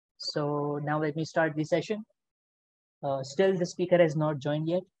So now let me start the session. Still, the speaker has not joined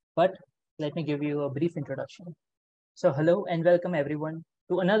yet, but let me give you a brief introduction. So hello and welcome everyone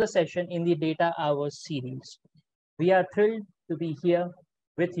to another session in the Data Hours series. We are thrilled to be here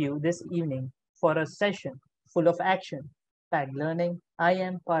with you this evening for a session full of action, packed learning. I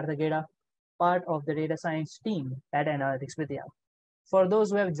am Parthageda, part of the data science team at Analytics Vidya. For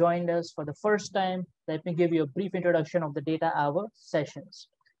those who have joined us for the first time, let me give you a brief introduction of the Data Hour sessions.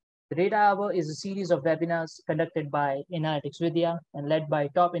 The Data Hour is a series of webinars conducted by Analytics Vidya and led by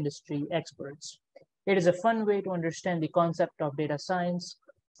top industry experts. It is a fun way to understand the concept of data science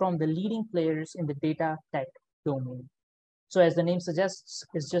from the leading players in the data tech domain. So as the name suggests,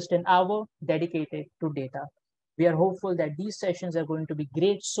 it's just an hour dedicated to data. We are hopeful that these sessions are going to be a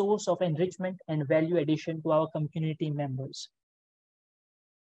great source of enrichment and value addition to our community members.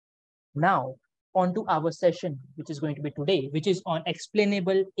 Now, on to our session, which is going to be today, which is on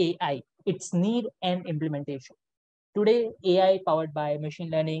explainable AI, its need and implementation. Today, AI powered by machine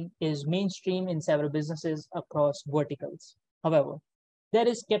learning is mainstream in several businesses across verticals. However, there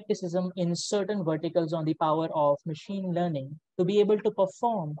is skepticism in certain verticals on the power of machine learning to be able to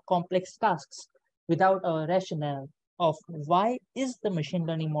perform complex tasks without a rationale of why is the machine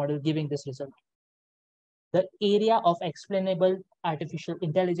learning model giving this result. The area of explainable artificial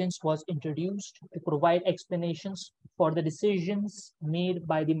intelligence was introduced to provide explanations for the decisions made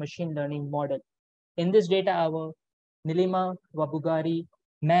by the machine learning model. In this data hour, Neelima Wabugari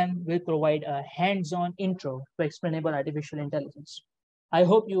ma'am will provide a hands-on intro to explainable artificial intelligence. I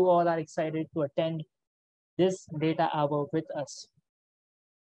hope you all are excited to attend this data hour with us.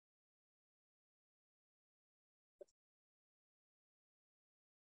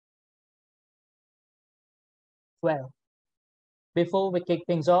 Well, before we kick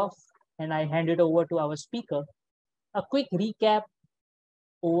things off and I hand it over to our speaker, a quick recap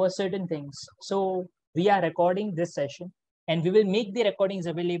over certain things. So we are recording this session and we will make the recordings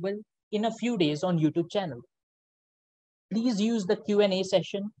available in a few days on YouTube channel. Please use the Q&A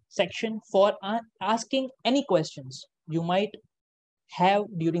section for asking any questions you might have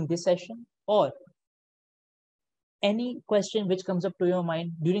during this session or any question which comes up to your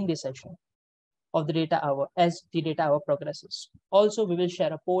mind during this session of the data hour as the data hour progresses. Also, we will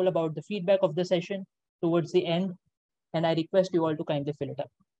share a poll about the feedback of the session towards the end, and I request you all to kindly fill it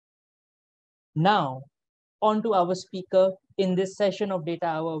up. Now, on to our speaker in this session of data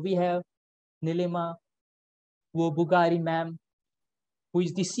hour, we have Neelima Wabugari ma'am, who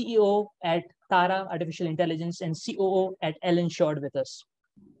is the CEO at Tara Artificial Intelligence and COO at Ellen Short with us.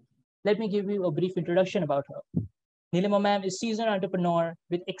 Let me give you a brief introduction about her. Neelima ma'am is a seasoned entrepreneur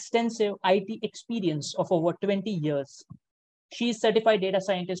with extensive IT experience of over 20 years. She is certified data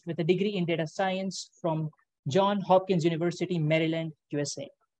scientist with a degree in data science from Johns Hopkins University, Maryland, USA.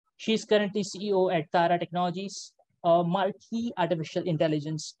 She is currently CEO at Tara Technologies, a marquee artificial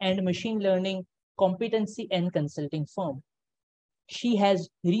intelligence and machine learning competency and consulting firm. She has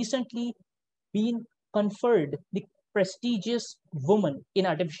recently been conferred the prestigious Woman in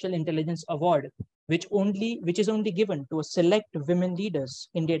Artificial Intelligence Award, which is only given to a select women leaders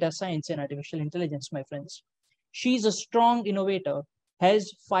in data science and artificial intelligence, my friends. She is a strong innovator, has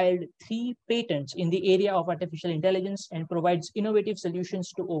filed 3 patents in the area of artificial intelligence and provides innovative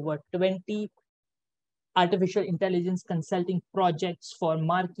solutions to over 20 artificial intelligence consulting projects for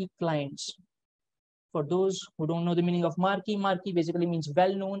marquee clients. For those who don't know the meaning of marquee, marquee basically means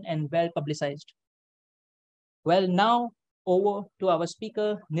well-known and well-publicized. Well, now over to our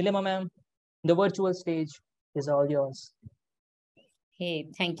speaker, Neelima ma'am. The virtual stage is all yours. Hey,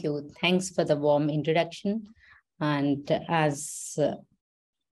 thank you. Thanks for the warm introduction. And as a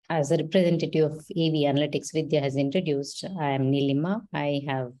representative of AV Analytics Vidya has introduced, I am Neelima. I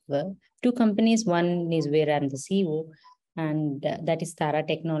have 2 companies. One is where I'm the CEO, and that is Tara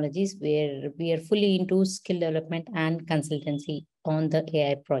Technologies, where we are fully into skill development and consultancy on the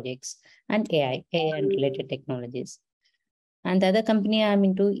AI projects and AI and related technologies. And the other company I'm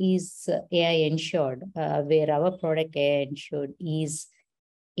into is AI Ensured, where our product AI Ensured is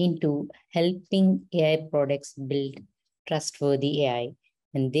into helping AI products build trustworthy AI.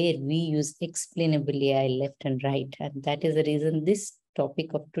 And there we use explainable AI left and right. And that is the reason this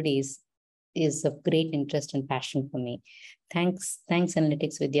topic of today's is of great interest and passion for me. Thanks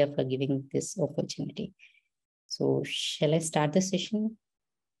Analytics Vidya for giving this opportunity. So shall I start the session?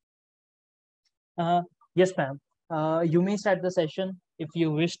 Yes, ma'am. You may start the session if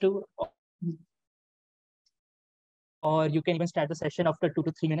you wish to, or you can even start the session after 2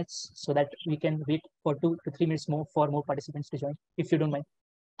 to 3 minutes so that we can wait for 2 to 3 minutes more for more participants to join, if you don't mind.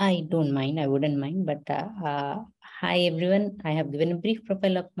 I don't mind. I wouldn't mind. But hi, everyone. I have given a brief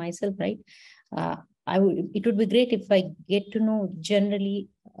profile of myself, right? It would be great if I get to know generally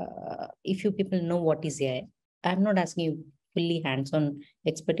if you people know what is AI. I'm not asking you fully hands-on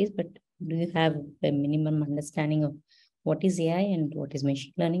expertise, but do you have a minimum understanding of what is AI and what is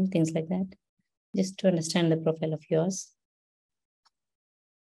machine learning, things like that? Just to understand the profile of yours.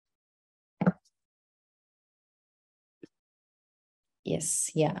 Yes,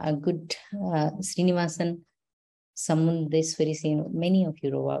 yeah, a good Srinivasan. Someone this very same, many of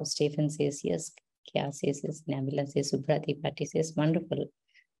you, wow, Stephen says yes, Kya says yes, Nabila says, Subrati Patti says, wonderful.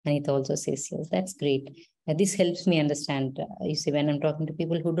 Anita also says yes, that's great. This helps me understand. You see, when I'm talking to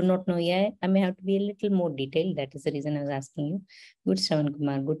people who do not know AI, I may have to be a little more detailed. That is the reason I was asking you. Good Shravan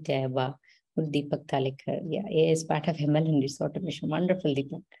Kumar, good Tyaba, good Deepak Talekar. Yeah, AI is part of ML and its automation. Wonderful,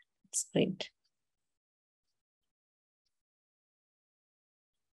 Deepak. It's great.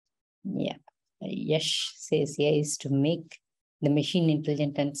 Yeah. Yash says AI is to make the machine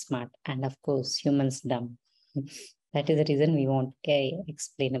intelligent and smart, and of course, humans dumb. That is the reason we want AI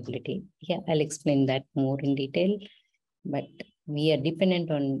explainability. Yeah, I'll explain that more in detail. But we are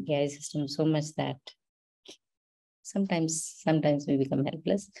dependent on AI systems so much that sometimes we become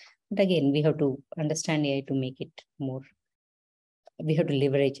helpless. But again, we have to understand AI to make it more. We have to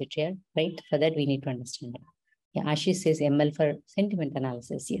leverage it here, right? For that, we need to understand it. Yeah, Ashish says ML for sentiment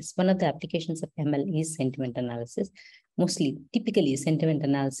analysis. Yes, one of the applications of ML is sentiment analysis. Mostly, typically, sentiment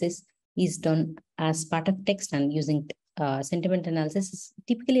analysis is done as part of text, and using sentiment analysis is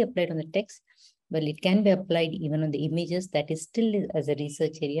typically applied on the text. Well, it can be applied even on the images. That is still as a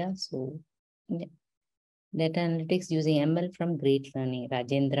research area. So, yeah. Data analytics using ML from Great Learning.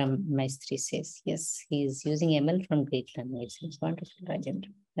 Rajendra Maestri says, yes, he is using ML from Great Learning. It seems wonderful,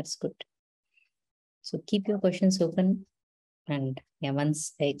 Rajendra. That's good. So keep your questions open, and yeah,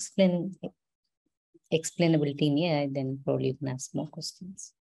 once I explain explainability in AI, then probably you can ask more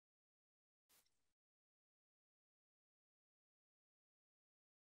questions.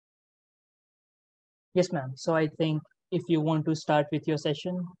 Yes, ma'am. So I think if you want to start with your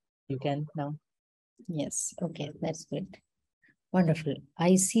session, you can now. Yes. Okay, that's great. Wonderful.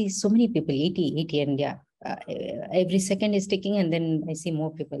 I see so many people, 80, and yeah, every second is ticking, and then I see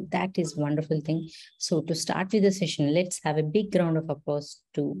more people. That is wonderful thing. So to start with the session, let's have a big round of applause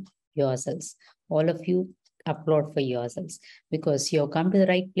to yourselves. All of you applaud for yourselves, because you've come to the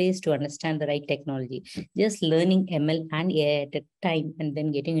right place to understand the right technology. Just learning ML and AI at a time and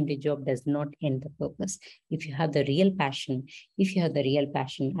then getting into a job does not end the purpose. If you have the real passion,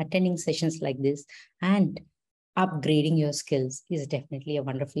 attending sessions like this and upgrading your skills is definitely a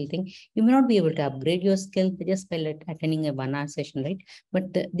wonderful thing. You may not be able to upgrade your skills just by attending a 1 hour session, right?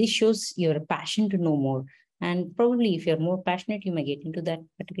 But this shows your passion to know more. And probably if you're more passionate, you may get into that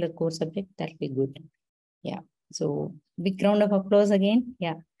particular core subject. That'll be good. Yeah. So big round of applause again.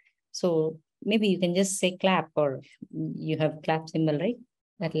 Yeah. So maybe you can just say clap, or you have clap symbol, right?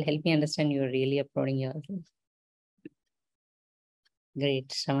 That'll help me understand you're really applauding yourself. Great.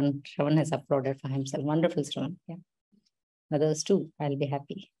 Shravan has applauded for himself. Wonderful, Shravan. Yeah. Others too. I'll be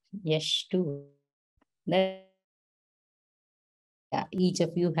happy. Yes, too. That, yeah, each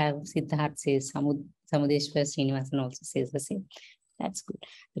of you have Siddharth says, Samudeshwar Srinivasan also says the same. That's good.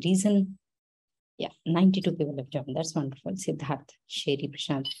 The reason, yeah, 92 people have joined. That's wonderful. Siddharth, Sherry,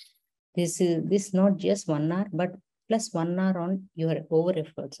 Prashant. This not just 1 hour, but plus 1 hour on your over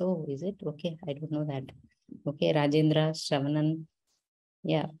efforts. Oh, is it? Okay, I don't know that. Okay, Rajendra, Shravanan.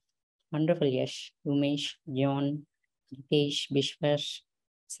 Yeah, wonderful. Yash, Umesh, John, Hitesh, Bishwash,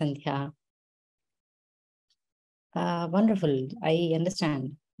 Sandhya. Wonderful. I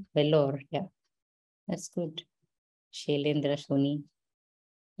understand. Vellore, yeah, that's good. Shailendra, Soni.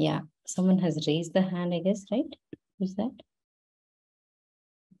 Yeah, someone has raised the hand, I guess, right? Who's that?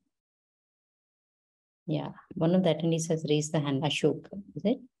 Yeah, one of the attendees has raised the hand. Ashok, is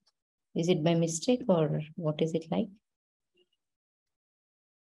it? Is it by mistake, or what is it like?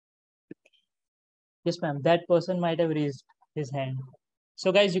 Yes, ma'am. That person might have raised his hand.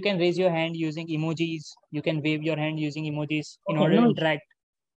 So, guys, you can raise your hand using emojis. You can wave your hand using emojis in Okay, order to no. interact.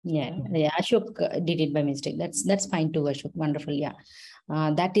 Yeah, Ashok did it by mistake. That's fine too, Ashok. Wonderful. Yeah,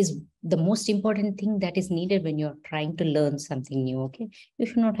 that is the most important thing that is needed when you're trying to learn something new. Okay, you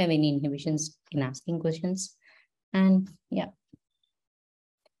should not have any inhibitions in asking questions, and yeah.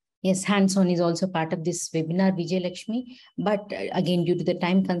 Yes, hands-on is also part of this webinar, Vijay Lakshmi. But again, due to the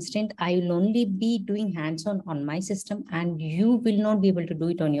time constraint, I will only be doing hands-on on my system, and you will not be able to do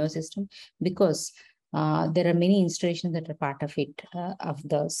it on your system, because there are many installations that are part of it, of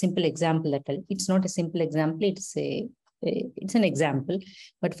the simple example that it's not a simple example, it's a it's an example,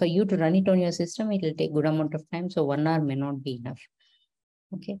 but for you to run it on your system, it will take good amount of time. So 1 hour may not be enough.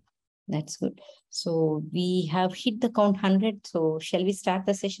 Okay, that's good. So we have hit the count 100. So shall we start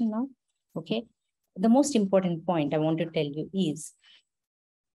the session now? Okay. The most important point I want to tell you is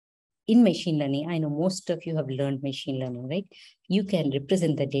in machine learning, I know most of you have learned machine learning, right? You can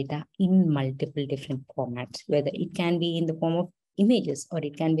represent the data in multiple different formats, whether it can be in the form of images, or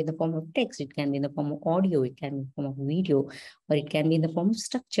it can be in the form of text, it can be in the form of audio, it can be in the form of video, or it can be in the form of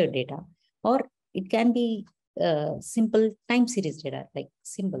structured data, or it can be simple time series data like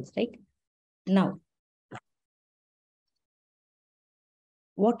symbols, right? Now,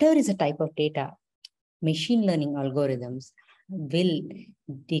 whatever is a type of data, machine learning algorithms will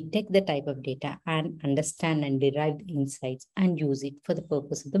detect the type of data and understand and derive the insights and use it for the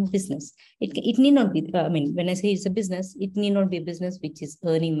purpose of the business. It need not be, I mean, when I say it's a business, it need not be a business which is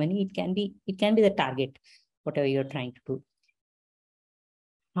earning money. It can be the target, whatever you're trying to do.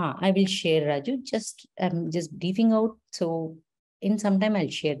 I will share, Raju, just briefing out. So in some time I'll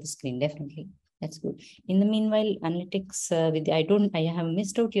share the screen, definitely. That's good. In the meanwhile, analytics, I have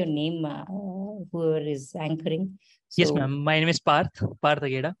missed out your name, whoever is anchoring. So, yes, ma'am. My name is Parth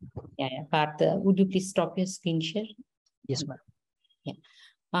Ageda. Yeah, Parth, would you please stop your screen share? Yes, ma'am.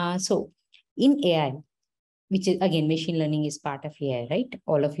 Yeah. So in AI, which is again, machine learning is part of AI, right?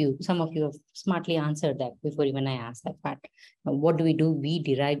 All of you, some of you have smartly answered that before even I asked that part. Now, what do? We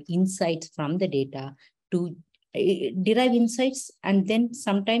derive insights from the data to derive insights, and then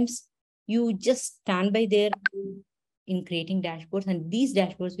sometimes you just stand by there in creating dashboards, and these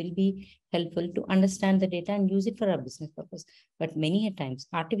dashboards will be helpful to understand the data and use it for our business purpose. But many a times,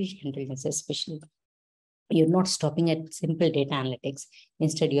 artificial intelligence especially, you're not stopping at simple data analytics.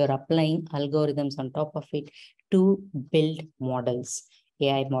 Instead, you're applying algorithms on top of it to build models,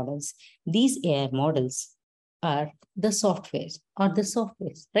 AI models. These AI models are the softwares,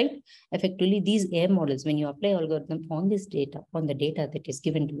 right? Effectively, these AI models, when you apply algorithm on this data, on the data that is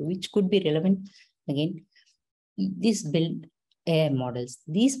given to you, which could be relevant, again, these build AI models.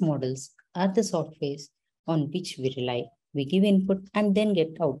 These models are the softwares on which we rely. We give input and then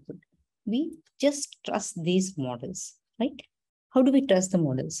get output. We just trust these models, right? How do we trust the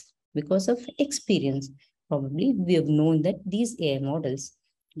models? Because of experience. Probably we have known that these AI models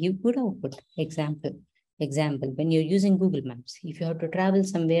give good output. Example, when you're using Google Maps, if you have to travel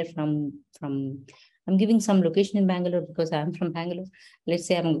somewhere from I'm giving some location in Bangalore because I'm from Bangalore. Let's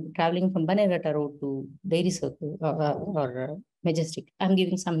say I'm traveling from Bannerghatta Road to Dairy Circle or Majestic. I'm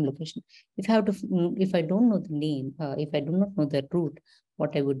giving some location. If I don't know the name, if I do not know the route,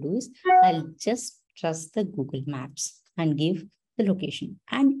 what I would do is I'll just trust the Google Maps and give the location,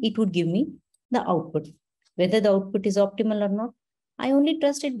 and it would give me the output. Whether the output is optimal or not, I only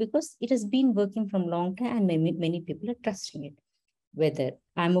trust it because it has been working from long time and many people are trusting it. Whether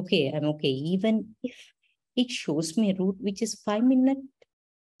I'm okay, even if it shows me a route which is 5 minutes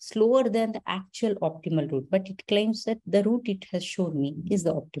slower than the actual optimal route, but it claims that the route it has shown me is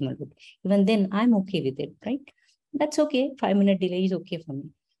the optimal route. Even then, I'm okay with it, right? That's okay. 5-minute delay is okay for me.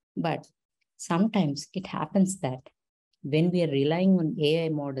 But sometimes it happens that when we are relying on AI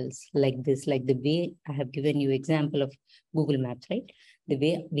models like this, like the way I have given you example of Google Maps, right? The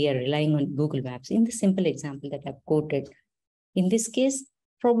way we are relying on Google Maps in the simple example that I've quoted. In this case,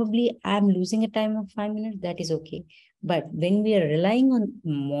 probably I'm losing a time of 5 minutes. That is okay. But when we are relying on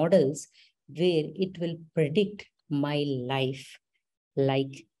models where it will predict my life,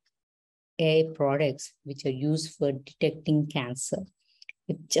 like AI products which are used for detecting cancer,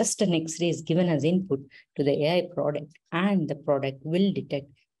 if just an X-ray is given as input to the AI product, and the product will detect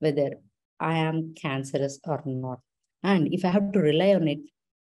whether I am cancerous or not. And if I have to rely on it,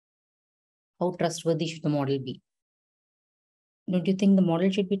 how trustworthy should the model be? Don't you think the model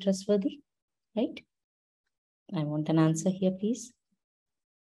should be trustworthy, right? I want an answer here, please.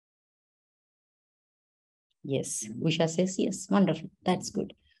 Yes, Usha says yes. Wonderful. That's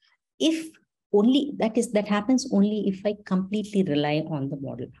good. If only that happens only if I completely rely on the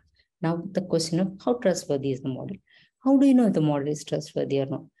model. Now, the question of how trustworthy is the model? How do you know if the model is trustworthy or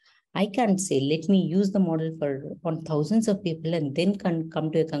not? I can't say, let me use the model on thousands of people and then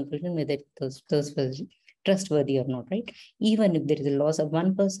come to a conclusion whether it's trustworthy or not, right? Even if there is a loss of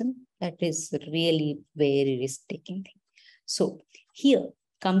one person, that is really very risk-taking thing. So here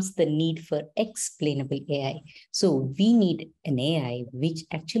comes the need for explainable AI. So we need an AI which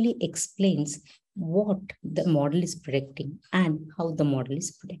actually explains what the model is predicting and how the model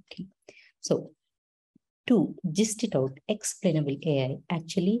is predicting. So to gist it out, explainable AI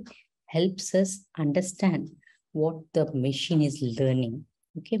actually helps us understand what the machine is learning.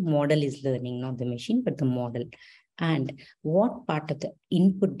 Okay, model is learning, not the machine, but the model. and what part of the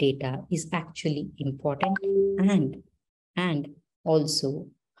input data is actually important, and also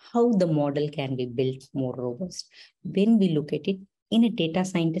how the model can be built more robust when we look at it in a data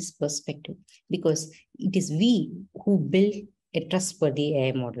scientist perspective, because it is we who build a trustworthy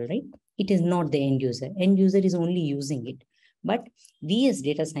AI model, right? It is not the end user. End user is only using it. But we as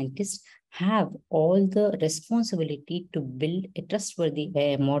data scientists have all the responsibility to build a trustworthy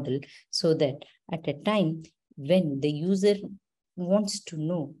AI model, so that at a time when the user wants to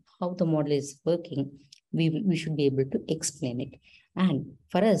know how the model is working, we should be able to explain it. And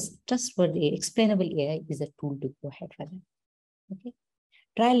for us, trustworthy, explainable AI is a tool to go ahead for that. Okay.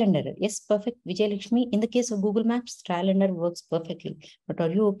 Trial and error. Yes, perfect. Vijay Lakshmi, in the case of Google Maps, trial and error works perfectly. But are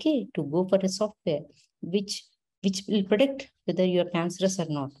you okay to go for a software which will predict whether you're cancerous or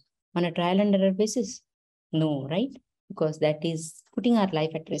not on a trial and error basis? No, right? Because that is putting our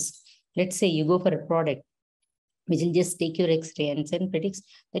life at risk. Let's say you go for a product which will just take your X-ray and then predicts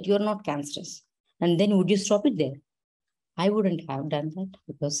that you're not cancerous. And then would you stop it there? I wouldn't have done that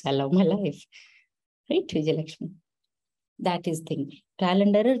because I love my life. Right, Vijay Lakshmi? That is thing. Trial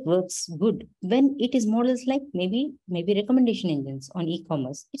and error works good when it is models like maybe recommendation engines on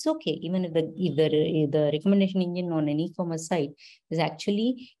e-commerce. It's okay even if the recommendation engine on an e-commerce site is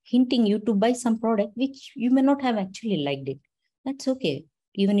actually hinting you to buy some product which you may not have actually liked it. That's okay.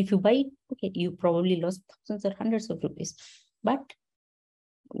 Even if you buy it, okay, you probably lost thousands or hundreds of rupees. But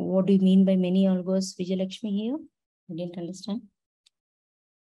what do you mean by many algos, Vijay Lakshmi here? I didn't understand.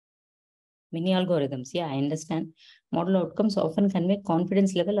 Many algorithms. Yeah, I understand. Model outcomes often convey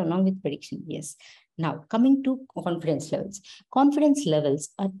confidence level along with prediction. Yes. Now, coming to confidence levels. Confidence levels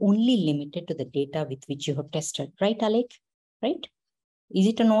are only limited to the data with which you have tested. Right, Alec? Right? Is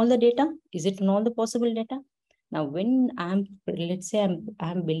it on all the data? Is it on all the possible data? Now, when let's say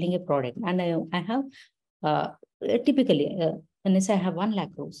I'm building a product and I have typically, unless I have 1 lakh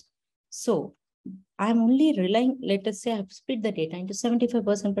rows. So I'm only relying, let us say I've split the data into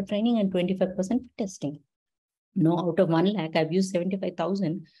 75% for training and 25% for testing. Now, out of 1 lakh, I've used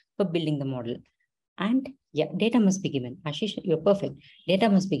 75,000 for building the model. And yeah, data must be given. Ashish, you're perfect. Data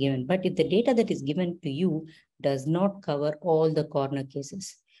must be given. But if the data that is given to you does not cover all the corner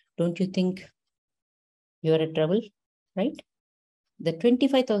cases, don't you think you're in trouble, right? The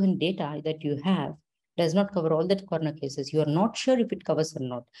 25,000 data that you have does not cover all the corner cases. You are not sure if it covers or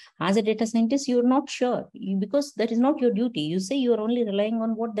not. As a data scientist, you're not sure because that is not your duty. You say you're only relying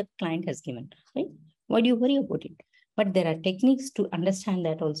on what the client has given, right? Why do you worry about it? But there are techniques to understand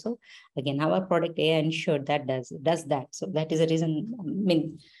that also. Again, our product AI Ensured that does that. So that is a reason, I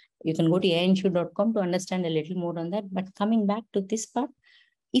mean, you can go to ainsure.com to understand a little more on that. But coming back to this part,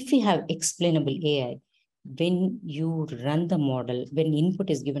 if we have explainable AI, when you run the model, when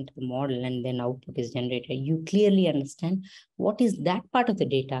input is given to the model and then output is generated, you clearly understand what is that part of the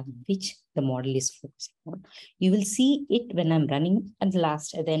data which the model is focusing on. You will see it when I'm running at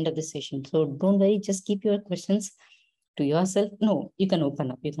the end of the session. So don't worry, just keep your questions to yourself. No, you can open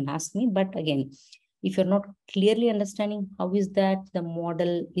up, you can ask me. But again, if you're not clearly understanding how is that the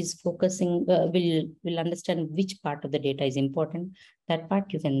model is focusing, will understand which part of the data is important, that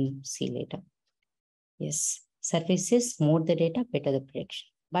part you can see later. Yes, services, more the data, better the prediction.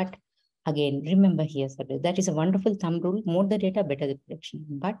 But again, remember here, that is a wonderful thumb rule, more the data, better the prediction.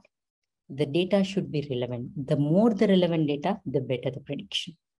 But the data should be relevant. The more the relevant data, the better the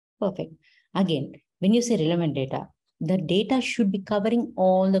prediction. Perfect. Again, when you say relevant data, the data should be covering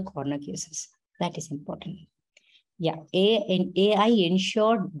all the corner cases. That is important. Yeah,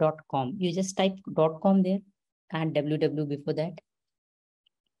 aiensured.com. You just type .com there and www before that.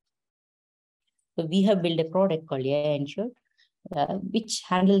 So we have built a product called AI Ensured, which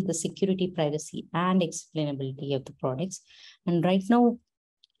handles the security, privacy, and explainability of the products. And right now,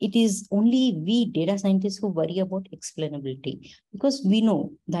 it is only we data scientists who worry about explainability, because we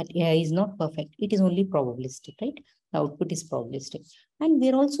know that AI is not perfect. It is only probabilistic, right? The output is probabilistic. And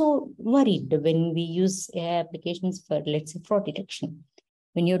we're also worried when we use AI applications for, let's say, fraud detection.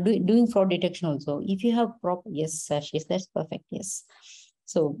 When you're doing fraud detection also, if you have yes, Ashish, that's perfect, yes.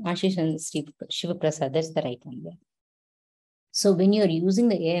 So Ashish and Shiva Prasad, that's the right one there. So when you're using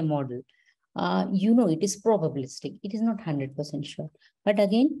the AI model, you know it is probabilistic. It is not 100% sure. But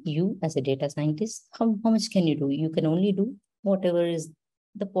again, you as a data scientist, how much can you do? You can only do whatever is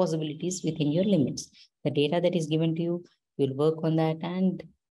the possibilities within your limits. The data that is given to you, you'll work on that. And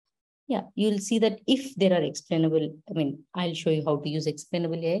yeah, you'll see that if there are explainable, I mean, I'll show you how to use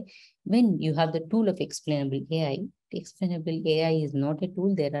explainable AI. When you have the tool of explainable AI, the explainable AI is not a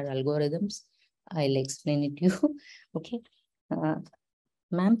tool. There are algorithms. I'll explain it to you. Okay.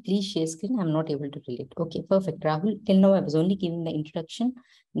 Ma'am, please share screen. I'm not able to relate. Okay, perfect. Rahul, till now I was only giving the introduction.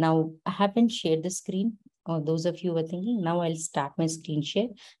 Now I haven't shared the screen. Those of you who are thinking, now I'll start my screen share.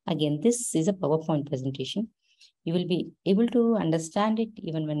 Again, this is a PowerPoint presentation. You will be able to understand it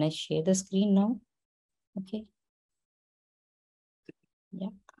even when I share the screen now. Okay. Yeah.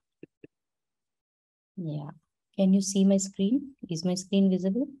 Yeah. Can you see my screen? Is my screen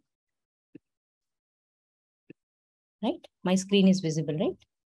visible? Right? My screen is visible, right?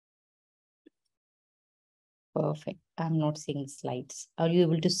 Perfect. I'm not seeing slides. Are you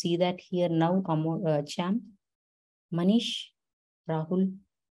able to see that here now, Cham, Manish, Rahul?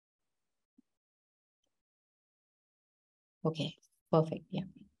 Okay, perfect. Yeah.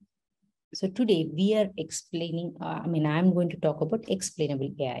 So today we are explaining, I'm going to talk about explainable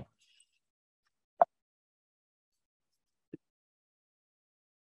AI.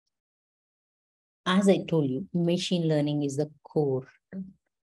 As I told you, machine learning is the core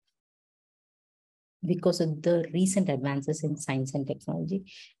because of the recent advances in science and technology.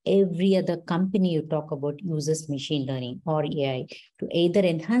 Every other company you talk about uses machine learning or AI to either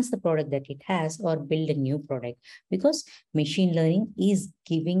enhance the product that it has or build a new product, because machine learning is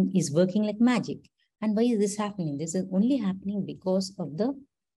working like magic. And why is this happening? This is only happening because of the,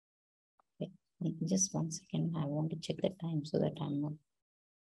 just 1 second, I want to check the time so that I'm not.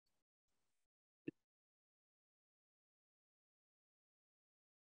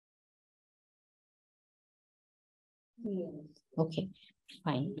 Okay,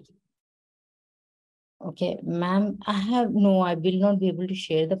 fine. Okay, ma'am, I will not be able to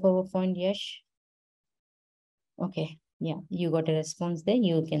share the PowerPoint, Yash. Okay, yeah, you got a response there.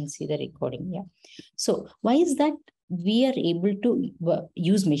 You can see the recording. Yeah. So why is that we are able to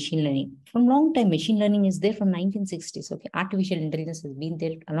use machine learning? From long time, machine learning is there from 1960s. Okay, artificial intelligence has been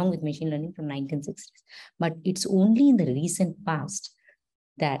there along with machine learning from 1960s. But it's only in the recent past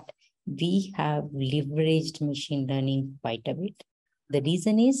that we have leveraged machine learning quite a bit. The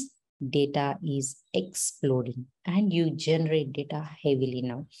reason is data is exploding and you generate data heavily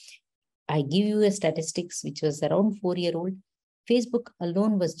now. I give you a statistics which was around 4-year-old. Facebook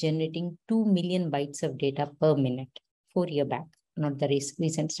alone was generating 2 million bytes of data per minute 4 years back, not the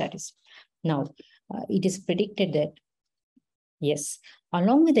recent status. Now, it is predicted that, yes,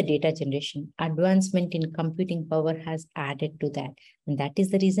 along with the data generation, advancement in computing power has added to that. And that is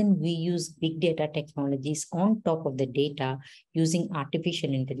the reason we use big data technologies on top of the data using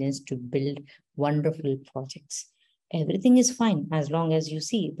artificial intelligence to build wonderful projects. Everything is fine as long as you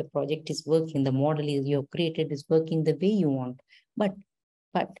see the project is working, the model you have created is working the way you want. But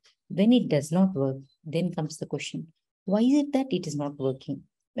when it does not work, then comes the question, why is it that it is not working?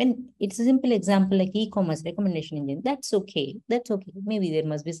 When it's a simple example like e-commerce recommendation engine, that's okay. That's okay. Maybe there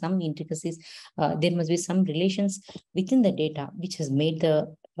must be some intricacies. There must be some relations within the data which has made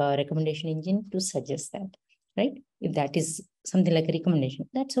the recommendation engine to suggest that, right? If that is something like a recommendation,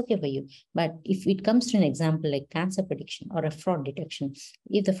 that's okay for you. But if it comes to an example like cancer prediction or a fraud detection,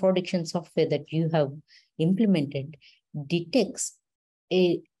 if the fraud detection software that you have implemented detects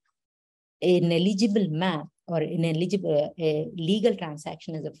an eligible map or an eligible legal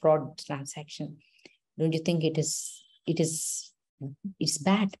transaction as a fraud transaction, don't you think it's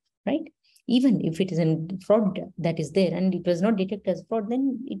bad, right? Even if it is a fraud that is there and it was not detected as fraud,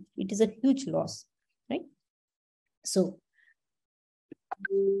 then it is a huge loss, right? So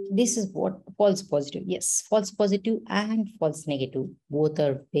this is what false positive. Yes, false positive and false negative, both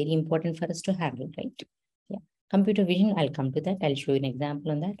are very important for us to handle, right? Yeah. Computer vision, I'll come to that. I'll show you an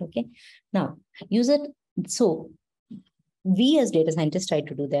example on that. Okay. Now, user, so we as data scientists try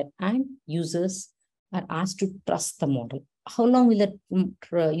to do that, and users are asked to trust the model. How long will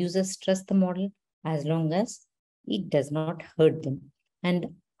the users trust the model? As long as it does not hurt them. And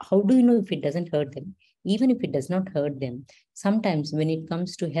how do you know if it doesn't hurt them? Even if it does not hurt them, sometimes when it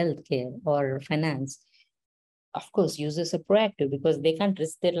comes to healthcare or finance, of course, users are proactive because they can't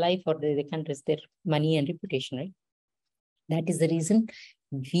risk their life or they can't risk their money and reputation, right? That is the reason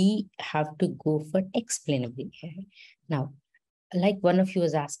we have to go for explainable AI. Now, like one of you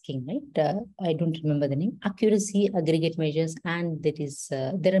was asking, right? I don't remember the name. Accuracy, aggregate measures, and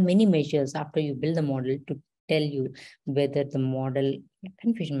there are many measures after you build the model to tell you whether the model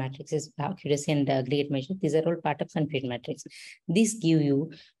confusion matrix is accuracy and aggregate measures. These are all part of confusion matrix. These give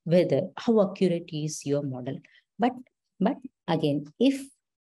you whether how accurate is your model. But again, if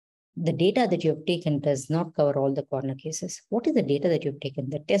the data that you have taken does not cover all the corner cases, what is the data that you have taken?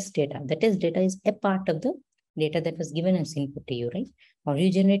 The test data. The test data is a part of the data that was given as input to you, right? Are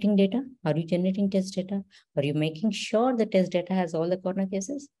you generating data? Are you generating test data? Are you making sure the test data has all the corner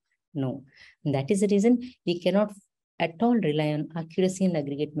cases? No. And that is the reason we cannot at all rely on accuracy in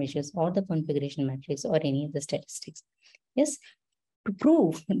aggregate measures or the configuration matrix or any of the statistics. Yes, to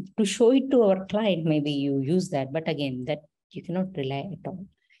prove, to show it to our client, maybe you use that, but again, that you cannot rely at all.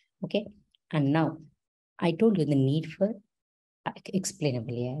 Okay, and now I told you the need for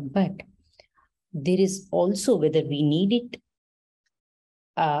explainable AI, but there is also whether we need it,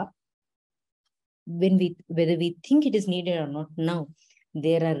 whether we think it is needed or not. Now,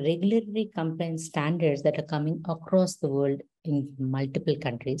 there are regulatory compliance standards that are coming across the world in multiple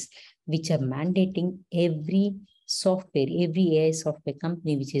countries, which are mandating every software, every AI software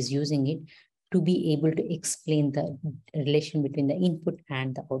company which is using it to be able to explain the relation between the input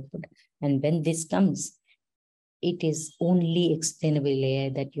and the output. And when this comes, it is only explainable AI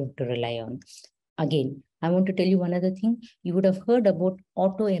that you have to rely on. Again, I want to tell you one other thing. You would have heard about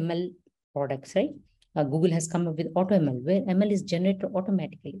auto ML products, right? Google has come up with auto ML, where ML is generated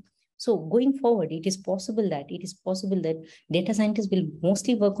automatically. So going forward, it is possible that data scientists will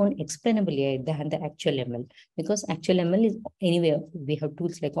mostly work on explainable AI than the actual ML, because actual ML is anyway, we have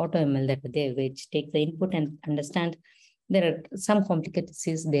tools like auto ML that are there, which take the input and understand there are some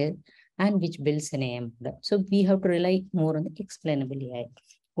complications there and which builds an AI model. So we have to rely more on the explainable AI.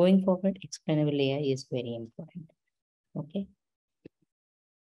 Going forward, explainable AI is very important. Okay.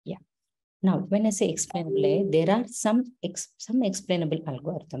 Yeah. Now, when I say explainable AI, there are some explainable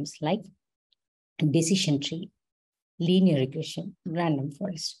algorithms like decision tree, linear regression, random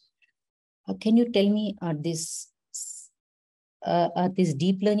forest. Can you tell me, are these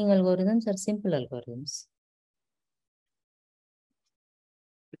deep learning algorithms or simple algorithms?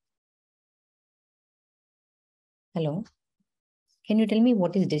 Hello. Can you tell me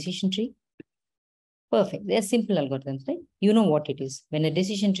what is decision tree? Perfect. They're simple algorithms, right? You know what it is. When a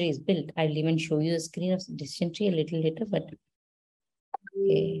decision tree is built, I'll even show you a screen of decision tree a little later, but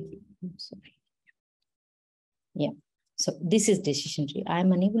okay. Sorry. Yeah. So this is decision tree.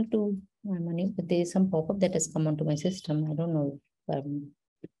 I'm unable, there's some pop-up that has come onto my system. I don't know if I'm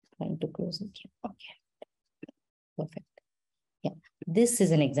trying to close it. Okay. Perfect. Yeah. This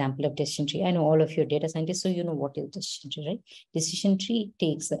is an example of decision tree. I know all of you are data scientists, so you know what is decision tree, right? Decision tree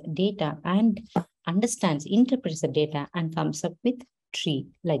takes data and understands, interprets the data and comes up with tree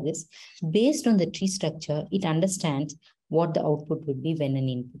like this. Based on the tree structure, it understands what the output would be when an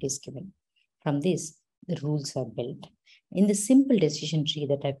input is given. From this, the rules are built. In the simple decision tree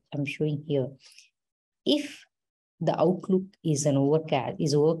that I'm showing here, if the outlook is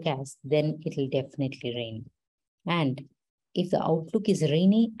overcast, then it will definitely rain. And if the outlook is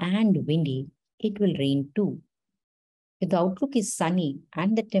rainy and windy, it will rain too. If the outlook is sunny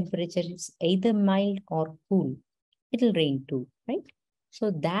and the temperature is either mild or cool, it will rain too, right?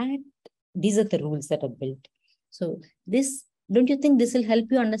 So these are the rules that are built. So don't you think this will help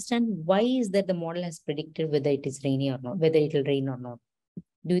you understand why is that the model has predicted whether it is rainy or not, whether it will rain or not?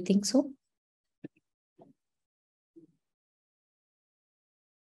 Do you think so?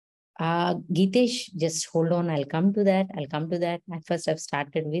 Geetesh, just hold on. I'll come to that. At first, I've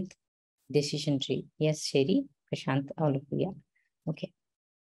started with decision tree. Yes, Sherry, Prashant, all of you. Yeah. Okay.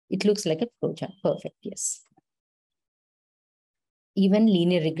 It looks like a flowchart. Perfect. Yes. Even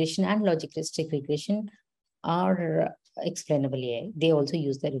linear regression and logistic regression are explainable AI. They also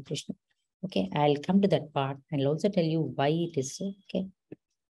use the regression. Okay. I'll come to that part. I'll also tell you why it is so. Okay.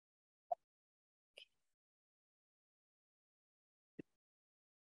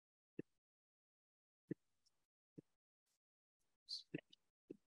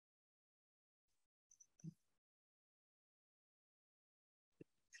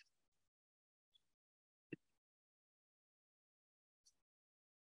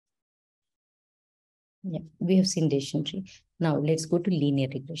 Yeah, we have seen decision tree. Now let's go to linear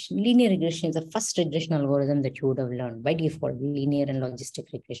regression. Linear regression is the first regression algorithm that you would have learned by default, linear and logistic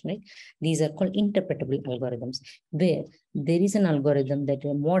regression, right? These are called interpretable algorithms, where there is an algorithm that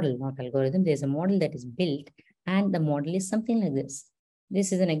a model, not algorithm, there's a model that is built, and the model is something like this.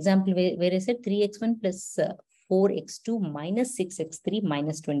 This is an example where I said 3x1 plus 4x2 minus 6x3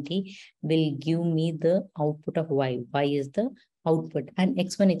 minus 20 will give me the output of y. Y is the output, and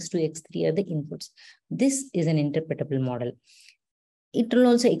x1, x2, x3 are the inputs. This is an interpretable model. It will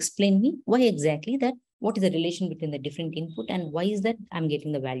also explain me why exactly that, what is the relation between the different input and why is that I'm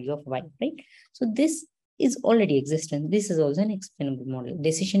getting the value of y, right? So this is already existent. This is also an explainable model.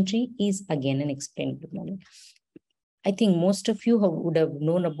 Decision tree is again an explainable model. I think most of you would have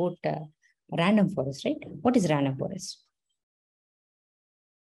known about random forest, right? What is random forest?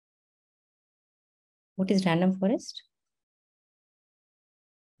 What is random forest?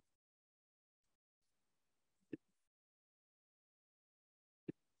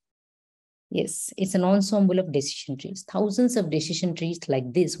 Yes, it's an ensemble of decision trees. Thousands of decision trees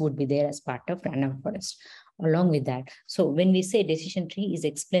like this would be there as part of random forest. Along with that, so when we say decision tree is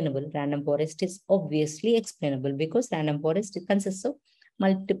explainable, random forest is obviously explainable because random forest consists of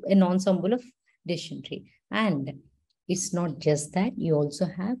an ensemble of decision tree. And it's not just that, you also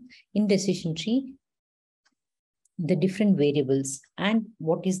have in decision tree the different variables. And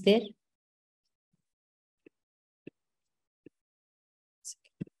what is there?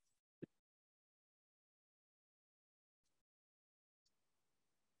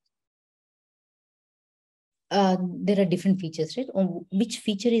 There are different features, right? On which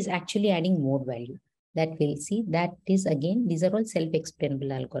feature is actually adding more value, that we'll see. That is, again, these are all self-explainable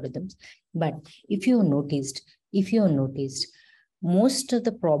algorithms. But if you noticed, most of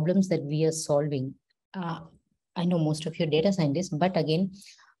the problems that we are solving, I know most of your data scientists, but again,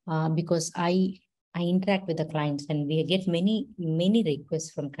 because I interact with the clients and we get many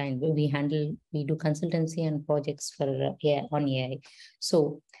requests from clients. We do consultancy and projects for AI, on AI.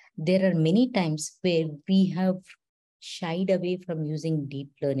 So there are many times where we have shied away from using deep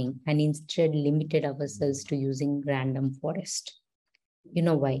learning and instead limited ourselves to using random forest. You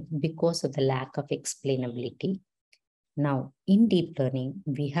know why? Because of the lack of explainability. Now, in deep learning,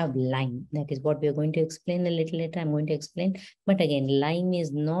 we have LIME. That is what we are going to explain a little later. I'm going to explain. But again, LIME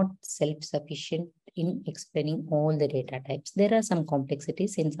is not self-sufficient in explaining all the data types. There are some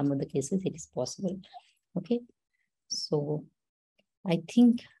complexities. In some of the cases, it is possible. Okay. So I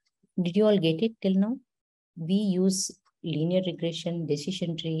think, did you all get it till now? We use linear regression,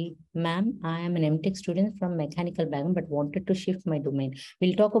 decision tree. Ma'am, I am an MTech student from mechanical background, but wanted to shift my domain.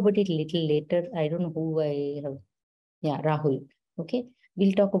 We'll talk about it a little later. I don't know who I have. Yeah, Rahul. Okay.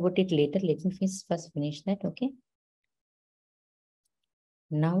 We'll talk about it later. Let me first finish that. Okay.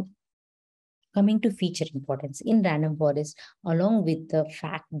 Now, coming to feature importance in random forest, along with the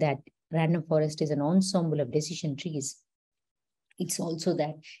fact that random forest is an ensemble of decision trees, it's also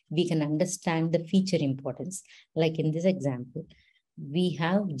that we can understand the feature importance. Like in this example, we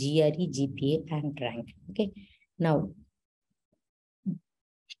have GRE, GPA, and rank. Okay. Now,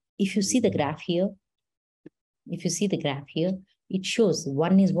 if you see the graph here, it shows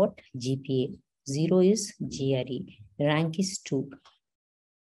 1 is what? GPA, 0 is GRE, rank is 2.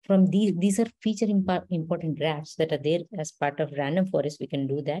 From these are feature important graphs that are there as part of random forest. We can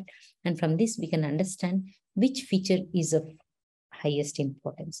do that. And from this, we can understand which feature is of highest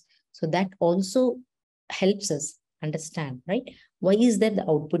importance. So that also helps us understand, right? Why is that the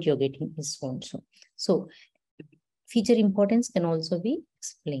output you're getting is so and so. So feature importance can also be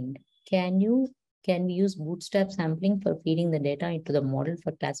explained. Can we use bootstrap sampling for feeding the data into the model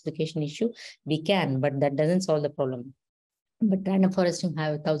for classification issue? We can, but that doesn't solve the problem. But random foresting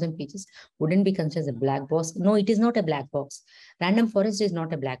have 1,000 features. Wouldn't be considered as a black box. No, it is not a black box. Random forest is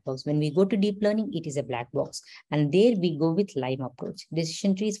not a black box. When we go to deep learning, it is a black box. And there we go with LIME approach.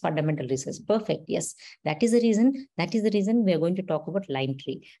 Decision tree is fundamental research. Perfect. Yes. That is the reason we are going to talk about LIME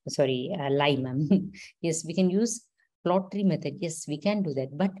tree. Sorry, LIME. Yes, we can use plot tree method. Yes, we can do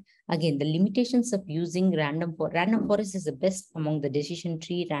that. But again, the limitations of using random forest is the best among the decision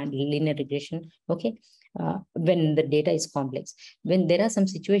tree and linear regression. Okay. When the data is complex. When there are some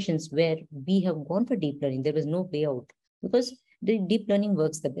situations where we have gone for deep learning, there was no way out because the deep learning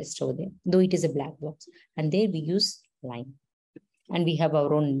works the best over there, though it is a black box. And there we use LIME. And we have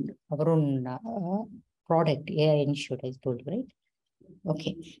our own product, AI Institute, I told you, right?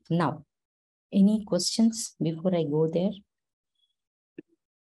 Okay. Now, any questions before I go there?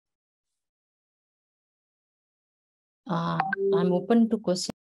 I'm open to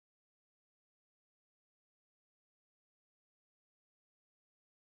questions.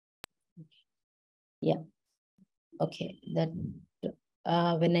 Yeah. Okay. That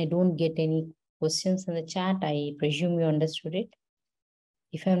when I don't get any questions in the chat, I presume you understood it.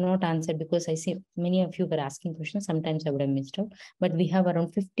 If I have not answered, because I see many of you were asking questions, sometimes I would have missed out. But we have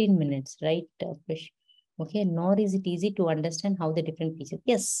around 15 minutes, right, Krish? Okay. Nor is it easy to understand how the different pieces.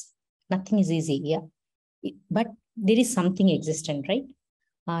 Yes, nothing is easy. Yeah. But there is something existent, right?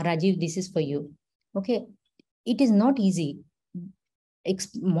 Rajiv, this is for you. Okay. It is not easy.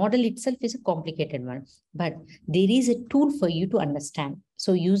 Model itself is a complicated one, but there is a tool for you to understand.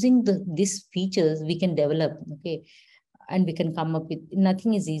 So using these features, we can develop, okay, and we can come up with,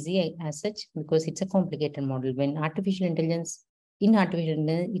 nothing is easy as such because it's a complicated model. When artificial intelligence,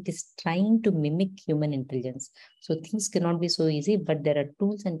 it is trying to mimic human intelligence. So things cannot be so easy, but there are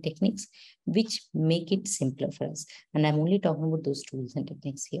tools and techniques which make it simpler for us. And I'm only talking about those tools and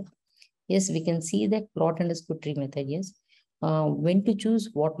techniques here. Yes, we can see that plot underscore tree method. Yes. When to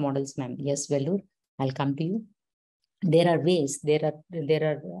choose what models, ma'am? Yes, Vellur, I'll come to you. there are ways, there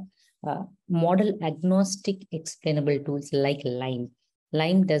are model agnostic explainable tools like Lime.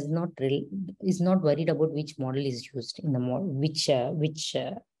 Lime is not worried about which model is used in the model, which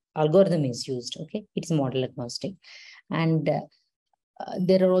algorithm is used. Okay, it's model agnostic, and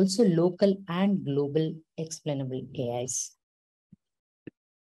there are also local and global explainable AIs.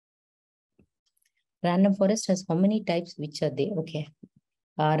 Random forest has how many types? Which are they? Okay.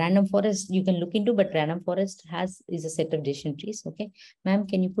 Random forest you can look into, but random forest is a set of decision trees. Okay, ma'am,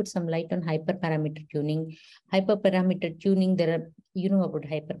 can you put some light on hyperparameter tuning? Hyperparameter tuning, there are, you know about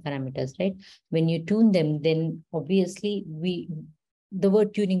hyperparameters, right? When you tune them, then obviously the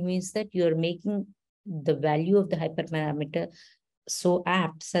word tuning means that you are making the value of the hyperparameter so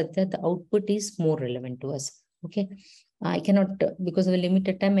apt such that the output is more relevant to us. Okay, I cannot, because of a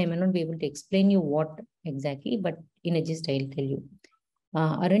limited time, I may not be able to explain you what exactly, but in a gist, I'll tell you.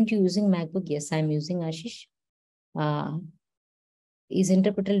 Aren't you using MacBook? Yes, I'm using Ashish. Is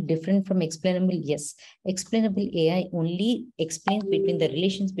interpretable different from explainable? Yes. Explainable AI only explains between the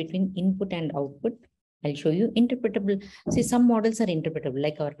relations between input and output. I'll show you. Interpretable. See, some models are interpretable,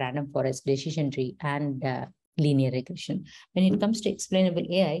 like our random forest, decision tree, and linear regression. When it comes to explainable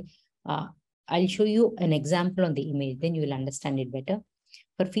AI, I'll show you an example on the image, then you will understand it better.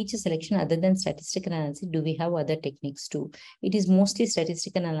 For feature selection, other than statistical analysis, do we have other techniques too? It is mostly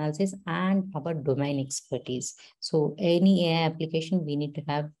statistical analysis and our domain expertise. So any AI application, we need to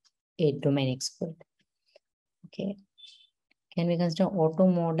have a domain expert. Okay. Can we consider auto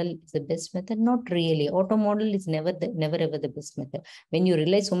model is the best method? Not really. Auto model is never ever the best method. When you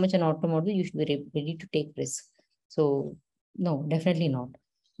rely so much on auto model, you should be ready to take risks. So no, definitely not.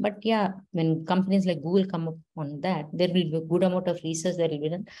 But yeah, when companies like Google come up on that, there will be a good amount of research that will be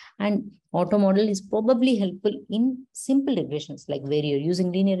done. And auto model is probably helpful in simple regressions, like where you're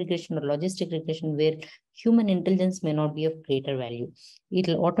using linear regression or logistic regression, where human intelligence may not be of greater value. It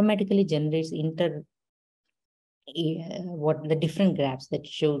will automatically generate what the different graphs that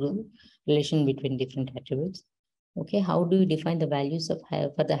show the relation between different attributes. Okay, how do you define the values of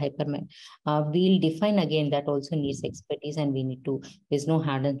for the hyperman? We'll define again, that also needs expertise, and we need to, there's no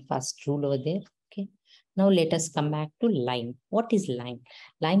hard and fast rule over there. Okay, now let us come back to Lime. What is Lime?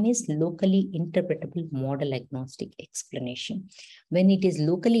 Lime is locally interpretable model agnostic explanation. When it is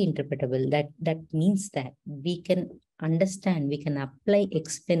locally interpretable, that means that we can understand, we can apply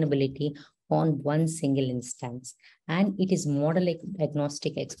explainability on one single instance, and it is model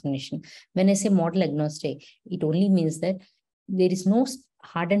agnostic explanation. When I say model agnostic, it only means that there is no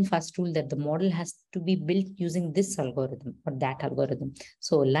hard and fast rule that the model has to be built using this algorithm or that algorithm.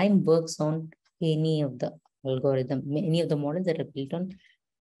 So Lime works on any of the algorithm, any of the models that are built on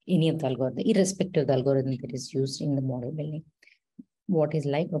any of the algorithm, irrespective of the algorithm that is used in the model building. What is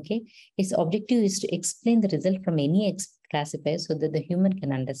Lime? Okay, its objective is to explain the result from any classifier so that the human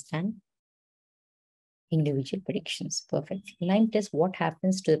can understand individual predictions. Perfect. Lime test, what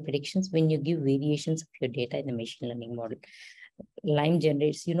happens to the predictions when you give variations of your data in the machine learning model? Lime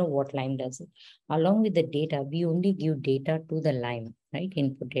generates, you know what Lime does? Along with the data, we only give data to the Lime, right?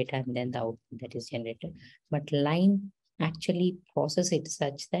 Input data and then the output that is generated. But Lime actually processes it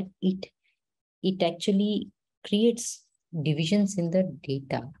such that it actually creates divisions in the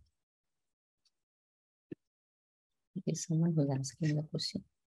data. There's someone who's asking the question.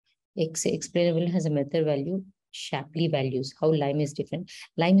 Explainable has a method value, Shapley values. How Lime is different?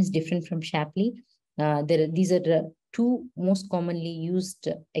 Lime is different from Shapley. These are the two most commonly used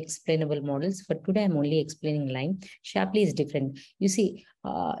explainable models. For today, I'm only explaining Lime. Shapley is different. You see,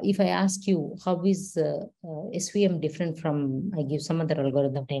 if I ask you, how is SVM different from, I give some other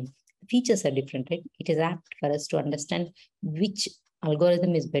algorithm name, features are different, right? It is apt for us to understand which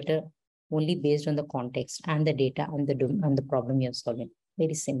algorithm is better only based on the context and the data and the problem you're solving.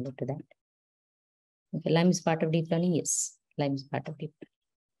 Very similar to that. Okay, Lime is part of deep learning. Yes, Lime is part of deep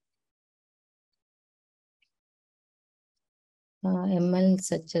learning. ML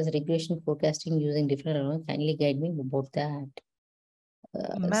such as regression forecasting using different algorithms. Kindly guide me about that.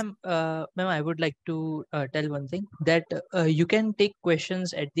 Ma'am, I would like to tell one thing, that you can take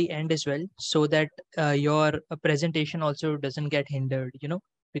questions at the end as well, so that your presentation also doesn't get hindered.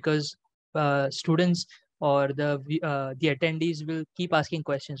 Because students or the attendees will keep asking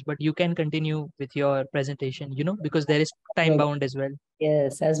questions, but you can continue with your presentation. Because there is time bound as well.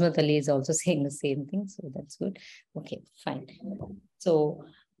 Yes, Azmat Ali is also saying the same thing, so that's good. Okay, fine. So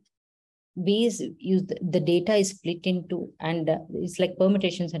ways use the data is split into, and it's like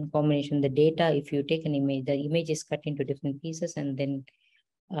permutations and combination. The data, if you take an image, the image is cut into different pieces, and then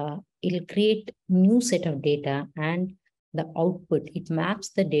it'll create new set of data, and the output. It maps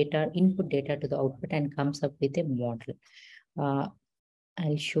the data, input data to the output and comes up with a model.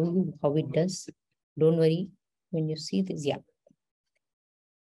 I'll show you how it does. Don't worry when you see this. Yeah.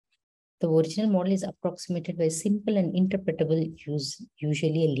 The original model is approximated by simple and interpretable,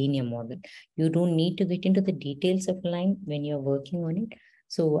 usually a linear model. You don't need to get into the details of line when you're working on it.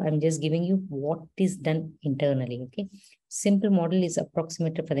 So I'm just giving you what is done internally, okay? Simple model is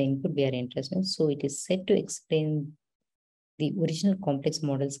approximated for the input we are interested in. So it is set to explain the original complex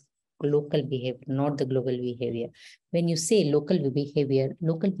model's local behavior, not the global behavior. When you say local behavior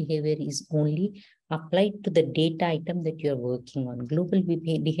is only applied to the data item that you're working on. Global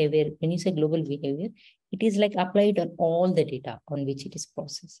behavior, when you say global behavior, it is like applied on all the data on which it is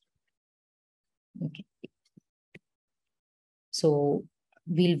processed. Okay. So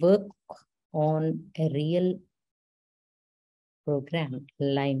we'll work on a real program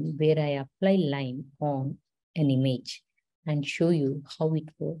line where I apply line on an image and show you how it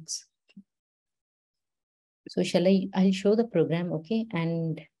works. So I'll show the program, okay?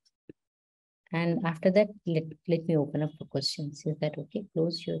 And after that, let me open up for questions. Is that okay?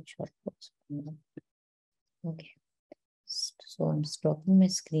 Close your chat box. Okay. So I'm stopping my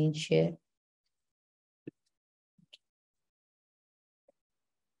screen share.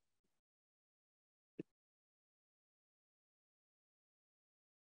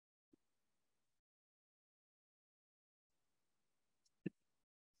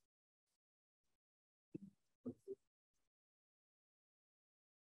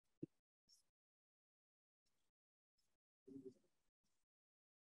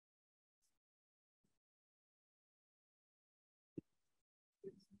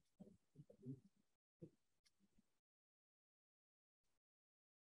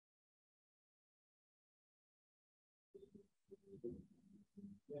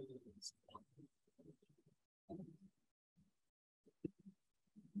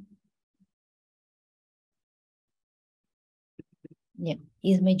 Yeah.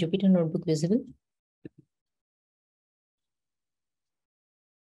 Is my Jupyter notebook visible?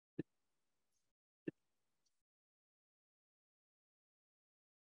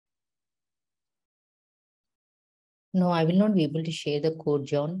 No, I will not be able to share the code,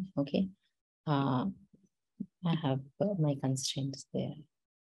 John. Okay. I have my constraints there.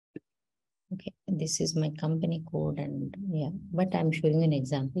 Okay. This is my company code and yeah, but I'm showing an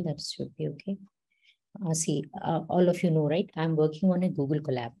example that should be okay. See, all of you know, right? I'm working on a Google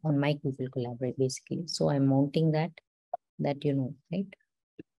Colab, on my Google Colab, right? Basically. So I'm mounting that you know, right?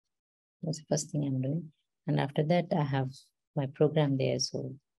 That's the first thing I'm doing. And after that, I have my program there.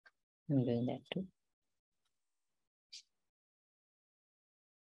 So I'm doing that too.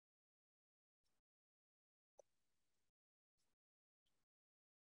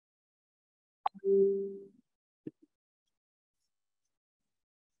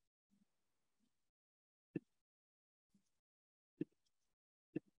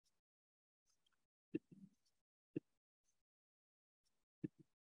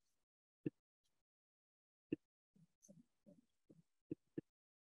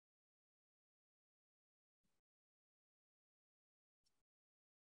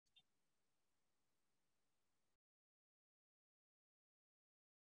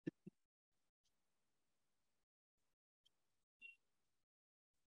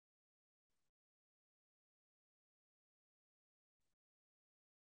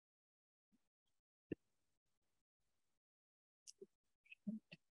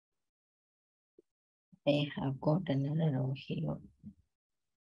 I have got another row here.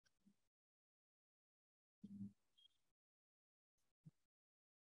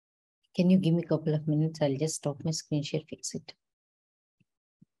 Can you give me a couple of minutes? I'll just stop my screen share, fix it.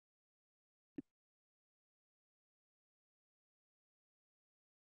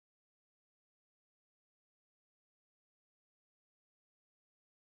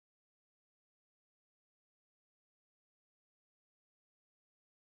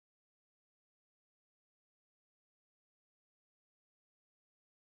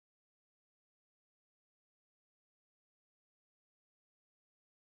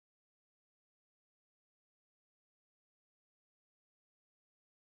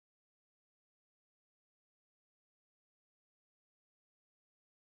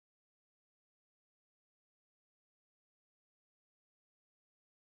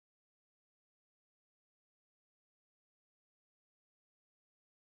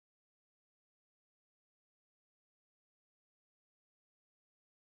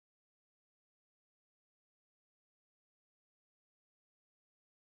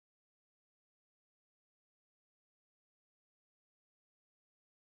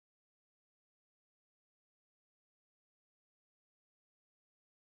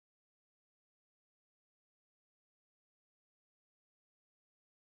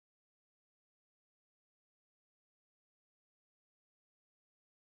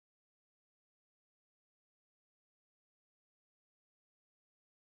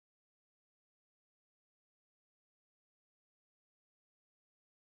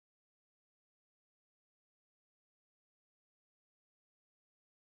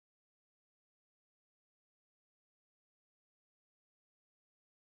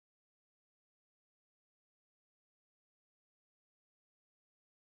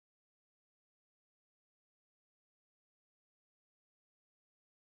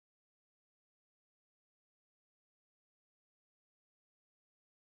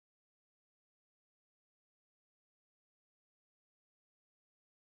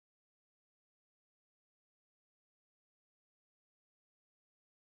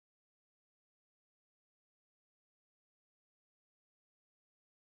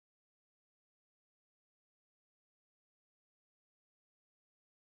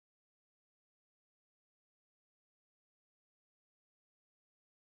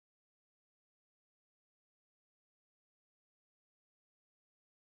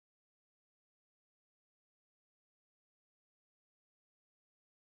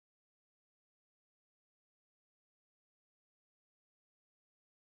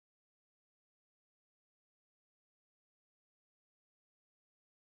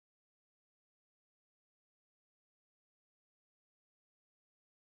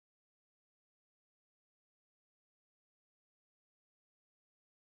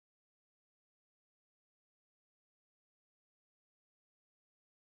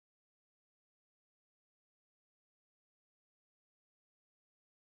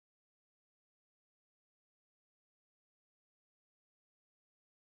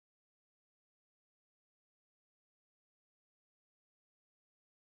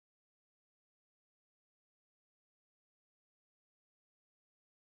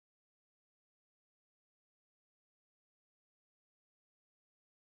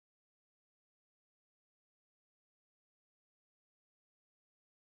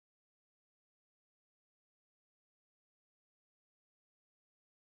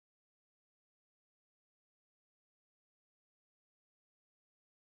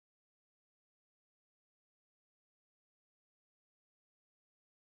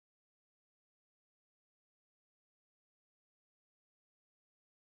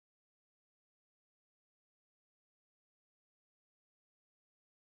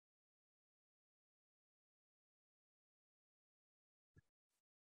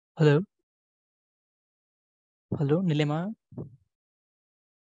 Hello? Hello, Neelima?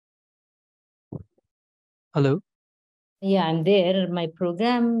 Hello? Yeah, I'm there. My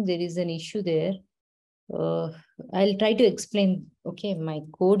program, there is an issue there. I'll try to explain. Okay, my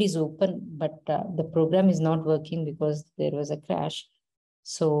code is open, but the program is not working because there was a crash.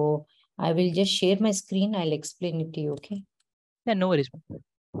 So I will just share my screen. I'll explain it to you. Okay. Yeah, no worries.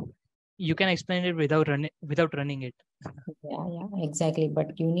 You can explain it without running it. Yeah, exactly.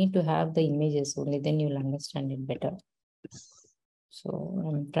 But you need to have the images only, then you'll understand it better. So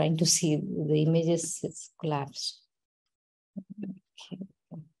I'm trying to see the images, it's collapsed. Okay.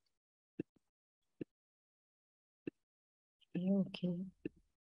 Okay.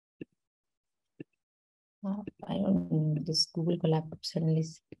 I don't know, this Google Colab suddenly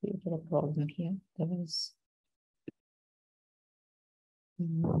created a problem here. There was.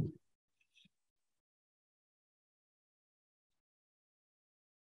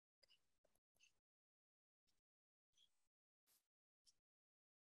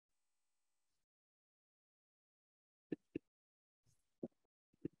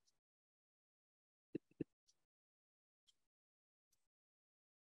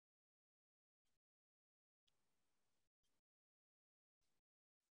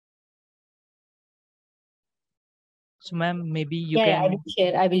 So, ma'am, maybe you Yeah,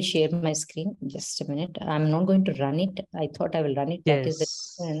 can. I will share my screen. Just a minute. I'm not going to run it. I thought I will run it. That is the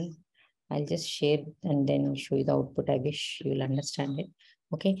Yes. reason. I'll just share and then show you the output. I wish you'll understand it.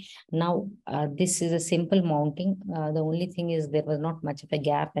 Okay. Now, this is a simple mounting. The only thing is there was not much of a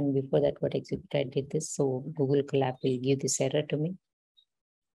gap, and before that got executed, I did this. So Google Colab will give this error to me.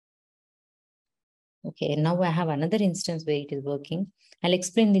 Okay. Now I have another instance where it is working. I'll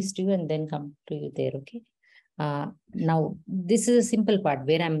explain this to you and then come to you there. Okay. Now, this is a simple part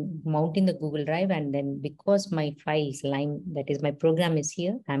where I'm mounting the Google Drive, and then because my files line, that is my program is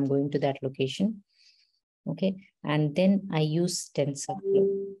here, I'm going to that location. Okay. And then I use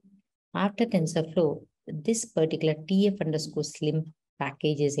TensorFlow. After TensorFlow, this particular TF_slim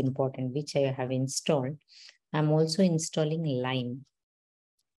package is important, which I have installed. I'm also installing Lime.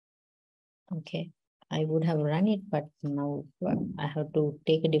 Okay. I would have run it, but now I have to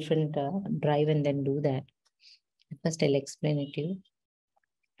take a different drive and then do that. First, I'll explain it to you.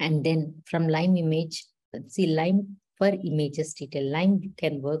 And then from Lime image, see Lime for images detail. Lime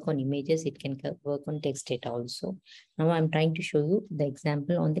can work on images. It can work on text data also. Now I'm trying to show you the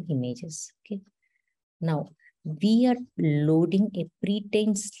example on the images. Okay. Now we are loading a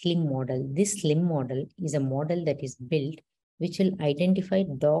pre-trained slim model. This slim model is a model that is built which will identify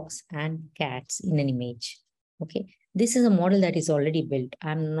dogs and cats in an image. Okay. This is a model that is already built.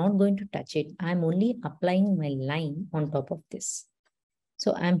 I'm not going to touch it. I'm only applying my line on top of this.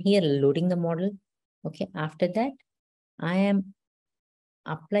 So I'm here loading the model. Okay. After that, I am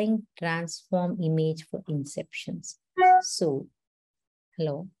applying transform image for inceptions. So,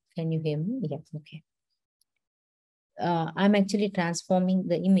 hello, can you hear me? Yeah. Okay. I'm actually transforming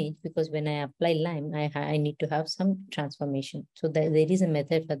the image because when I apply Lime, I need to have some transformation. So there is a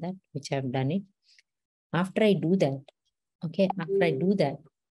method for that, which I've done it. After I do that, okay, after I do that,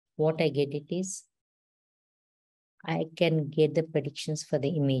 what I get it is, I can get the predictions for the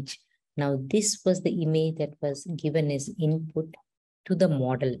image. Now, this was the image that was given as input to the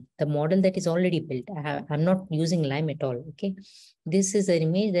model that is already built. I'm not using Lime at all, okay? This is an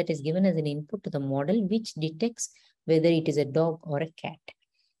image that is given as an input to the model, which detects whether it is a dog or a cat.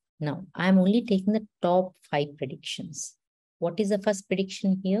 Now, I'm only taking the top 5 predictions. What is the first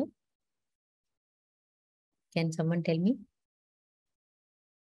prediction here? Can someone tell me?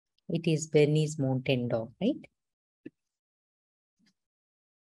 It is Bernese Mountain Dog, right?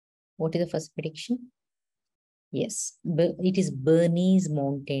 What is the first prediction? Yes, it is Bernese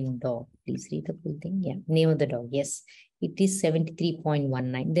Mountain Dog. Please read the full thing. Yeah, name of the dog. Yes, it is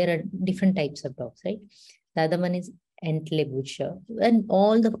 73.19. There are different types of dogs, right? The other one is Entlebucher. And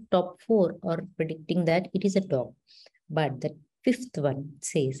all the top 4 are predicting that it is a dog. But the 5th one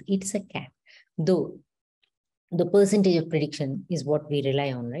says it's a cat. Though the percentage of prediction is what we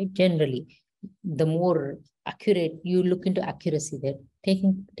rely on, right? Generally, the more accurate you look into accuracy there,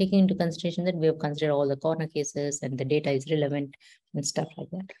 taking into consideration that we have considered all the corner cases and the data is relevant and stuff like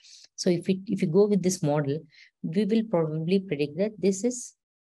that. So if you go with this model, we will probably predict that this is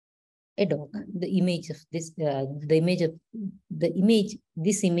a dog. The image of this,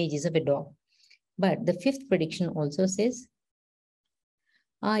 this image is of a dog. But the 5th prediction also says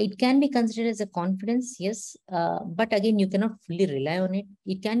it can be considered as a confidence, yes, but again, you cannot fully rely on it.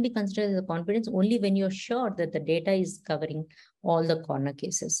 It can be considered as a confidence only when you're sure that the data is covering all the corner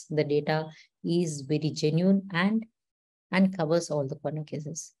cases. The data is very genuine and covers all the corner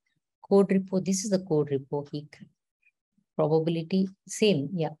cases. code repo. This is the code repo. Probability, same.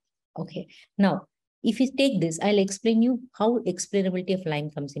 Yeah. Okay. Now, if you take this, I'll explain you how explainability of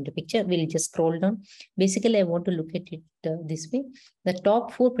line comes into picture. We'll just scroll down. Basically, I want to look at it this way. The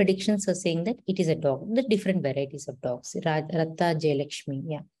top 4 predictions are saying that it is a dog, the different varieties of dogs. Ratha, Jayalakshmi.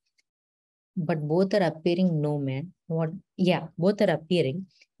 Yeah. But both are appearing no man. What? Yeah, both are appearing.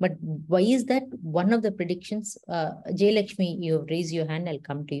 But why is that one of the predictions? Jayalakshmi, you have raised your hand. I'll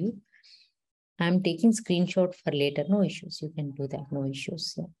come to you. I'm taking screenshot for later. No issues. You can do that. No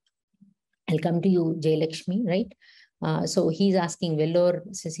issues. Yeah. I'll come to you, Jayalakshmi, right? So he's asking, Vellore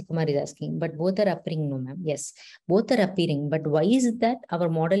Sasikumar is asking, but both are appearing, no, ma'am. Yes, both are appearing. But why is it that our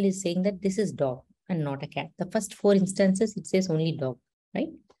model is saying that this is dog and not a cat? The first 4 instances, it says only dog, right?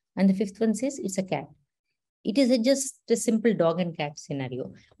 And the 5th one says it's a cat. It is just a simple dog and cat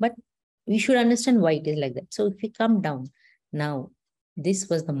scenario. But we should understand why it is like that. So if we come down, now, this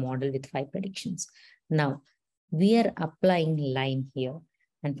was the model with 5 predictions. Now, we are applying line here.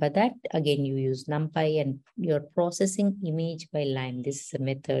 And for that, again, you use NumPy and you're processing image by line. This is a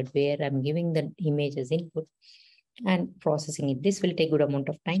method where I'm giving the image as input and processing it. This will take a good amount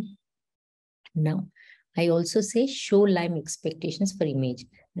of time. Now, I also say show lime expectations for image.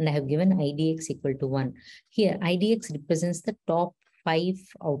 And I have given IDX equal to 1. Here, IDX represents the top 5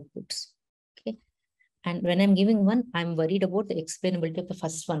 outputs. Okay. And when I'm giving 1, I'm worried about the explainability of the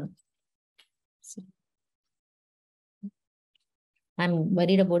first one. So, I'm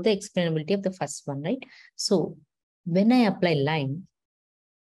worried about the explainability of the first one, right? So when I apply line,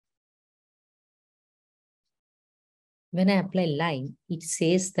 it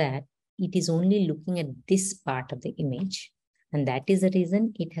says that it is only looking at this part of the image. And that is the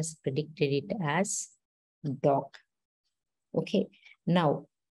reason it has predicted it as dog. Okay. Now,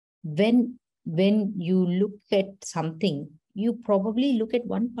 when you look at something, you probably look at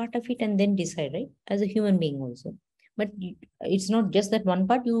one part of it and then decide, right? As a human being also. But it's not just that one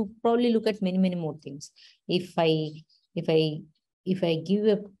part. You probably look at many, many more things. If I give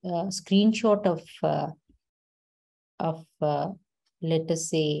a screenshot of let us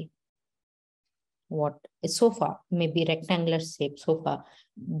say what a sofa, maybe rectangular shape sofa,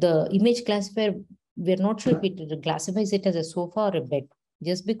 the image classifier, we're not sure if it classifies it as a sofa or a bed,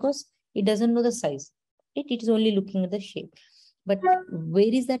 just because it doesn't know the size. It is only looking at the shape. But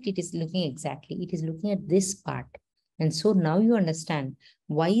where is that it is looking exactly? It is looking at this part. And so now you understand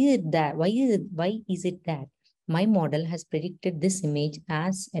why is it that my model has predicted this image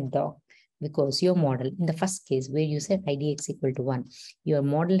as a dog? Because your model, in the first case where you said IDX equal to 1, your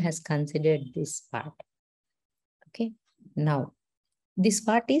model has considered this part. Okay. Now, this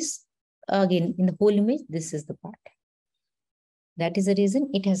part is, again, in the whole image, this is the part. That is the reason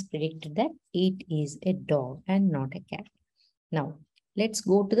it has predicted that it is a dog and not a cat. Now, let's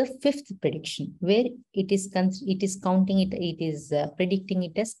go to the 5th prediction where it is predicting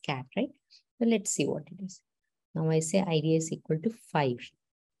it as cat, right? So let's see what it is. Now I say IDA is equal to 5.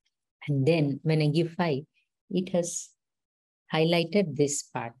 And then when I give 5, it has highlighted this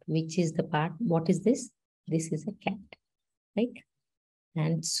part, which is the part, what is this? This is a cat, right?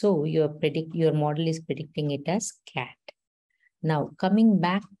 And so your model is predicting it as cat. Now coming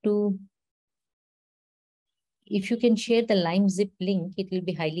back to, if you can share the LimeZip link, it will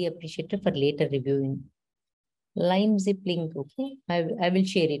be highly appreciated for later reviewing. LimeZip link, okay? I will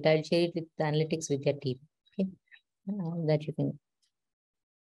share it. I'll share it with the analytics with your team, okay? That you can.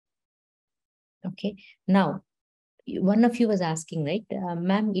 Okay. Now, one of you was asking, right?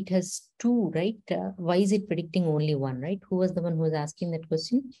 Ma'am, it has 2, right? Why is it predicting only 1, right? Who was the one who was asking that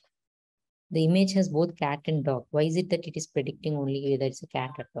question? The image has both cat and dog. Why is it that it is predicting only whether it's a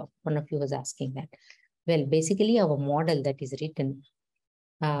cat or dog? One of you was asking that. Well, basically our model that is written,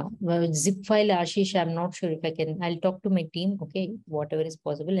 well, zip file, Ashish, I'm not sure if I can, I'll talk to my team. Okay. Whatever is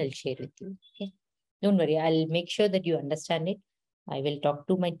possible, I'll share with you. Okay. Don't worry. I'll make sure that you understand it. I will talk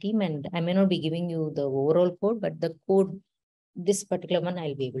to my team and I may not be giving you the overall code, but the code, this particular one,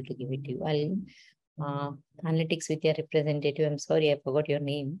 I'll be able to give it to you. I'll analytics with your representative. I'm sorry, I forgot your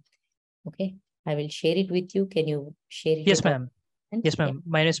name. Okay. I will share it with you. Can you share it? Yes, ma'am. Yes, ma'am. Yeah.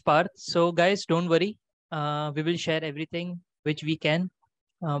 My name is Parth. So guys, don't worry. We will share everything which we can.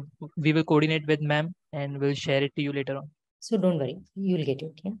 We will coordinate with ma'am and we'll share it to you later on. So don't worry. You'll get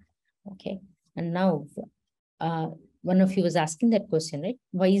it. Yeah. Okay. And now, one of you was asking that question, right?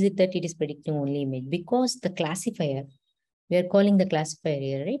 Why is it that it is predicting only image? Because the classifier, we are calling the classifier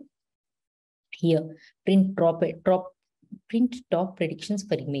here, right? Here, print top predictions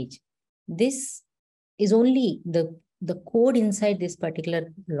for image. This is only the code inside this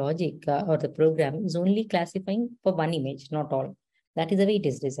particular logic or the program is only classifying for one image, not all. That is the way it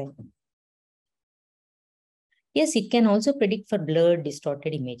is designed. Yes, it can also predict for blurred,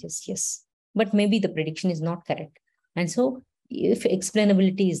 distorted images. Yes, but maybe the prediction is not correct. And so if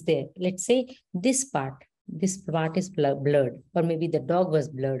explainability is there, let's say this part is blurred, or maybe the dog was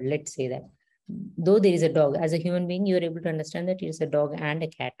blurred. Let's say that. Though there is a dog, as a human being, you are able to understand that it is a dog and a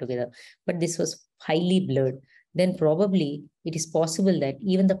cat together. But this was highly blurred. Then probably it is possible that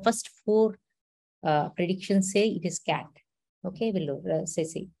even the first four predictions say it is cat. Okay, we'll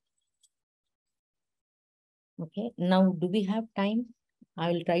say. Okay, now do we have time?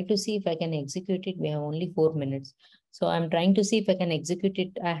 I will try to see if I can execute it. We have only 4 minutes. So I'm trying to see if I can execute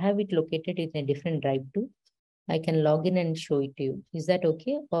it. I have it located in a different drive too. I can log in and show it to you. Is that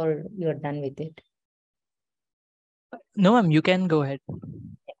okay? Or you're done with it? No, ma'am, you can go ahead.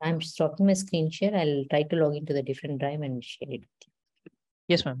 I'm stopping my screen share. I'll try to log into the different drive and share it with you.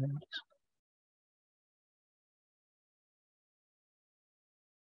 Yes, ma'am.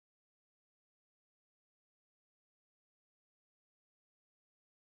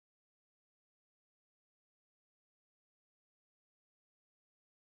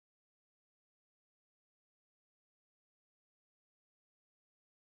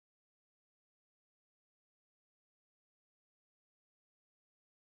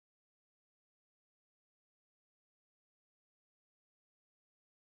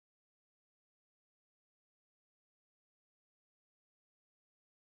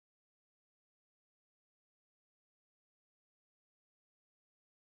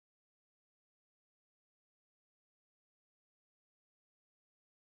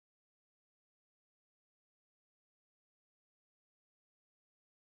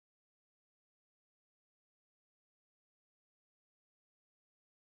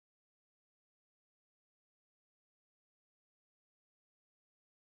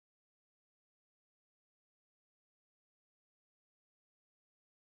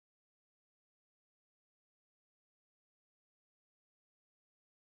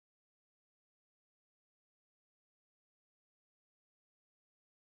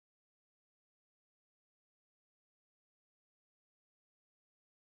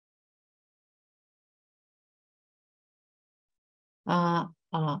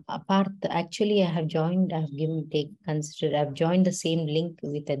 Actually, I have joined, I've joined the same link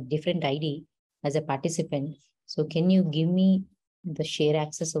with a different ID as a participant. So can you give me the share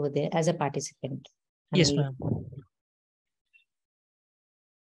access over there as a participant? Yes, ma'am.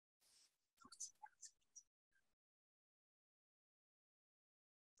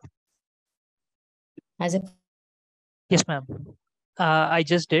 As a Yes, ma'am. I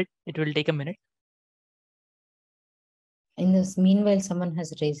just did. It will take a minute. In this meanwhile, someone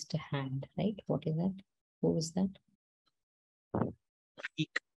has raised a hand, right? What is that? Who is that?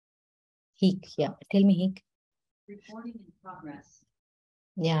 Eek. Heek, yeah. Tell me, Heek. Recording in progress.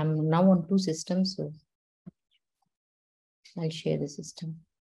 Yeah, I'm now on 2 systems, so I'll share the system.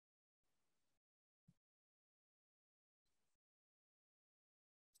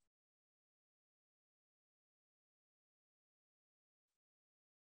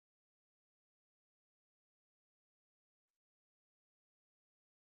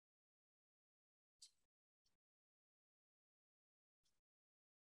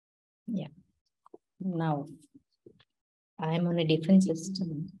 Yeah. Now, I'm on a different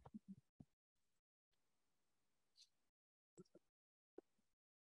system.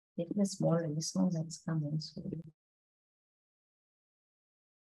 It is a small response that's coming. So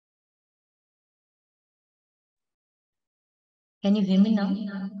can you hear me now?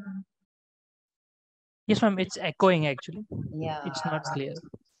 Yes, ma'am. It's echoing actually. Yeah. It's not clear.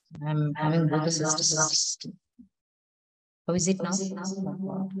 I'm having both the systems. How is it now?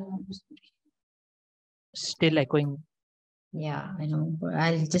 Still echoing. Yeah, I know.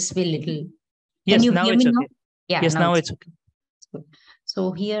 I'll just be a little. Yes, Can you now hear it's me okay. now? Yeah, Yes, now it's okay. good.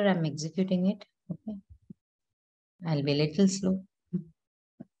 So here I'm executing it. Okay. I'll be a little slow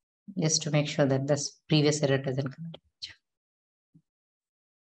just to make sure that this previous error doesn't come.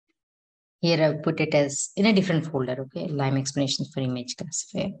 Here I've put it as in a different folder. Okay. Lime explanations for image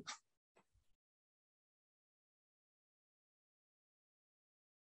classifier.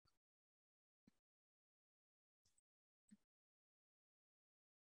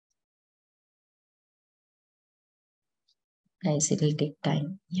 Guys, it'll take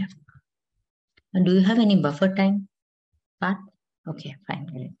time. Yeah. And do you have any buffer time part? Okay, fine.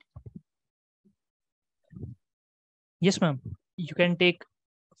 Great. Yes, ma'am. You can take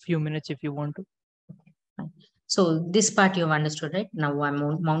a few minutes if you want to. Fine. So this part you've understood, right? Now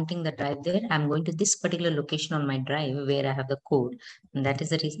I'm mounting the drive there. I'm going to this particular location on my drive where I have the code. And that is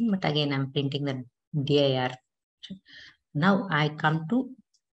the reason. But again, I'm printing the dir. Now I come to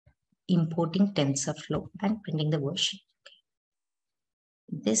importing TensorFlow and printing the version.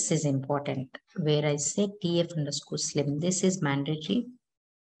 This is important where I say tf_slim. This is mandatory.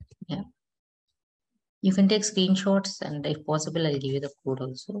 Yeah. You can take screenshots and if possible, I'll give you the code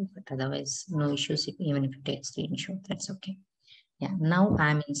also, but otherwise no issues even if you take screenshot, that's okay. Yeah, now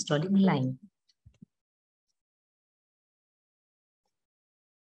I'm installing Line.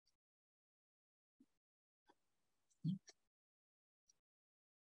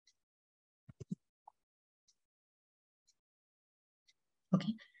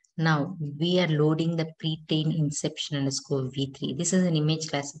 Okay, now we are loading the pre-trained inception_v3. This is an image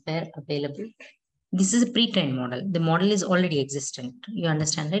classifier available. This is a pre-trained model. The model is already existent. You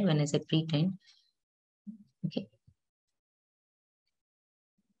understand, right? When I say pre-trained, okay.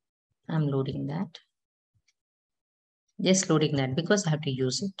 I'm loading that. Just loading that because I have to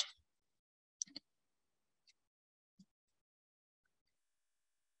use it.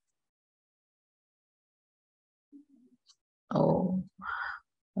 Oh,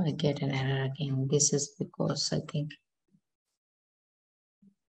 I get an error again. This is because I think,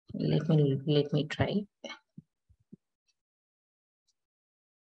 let me try.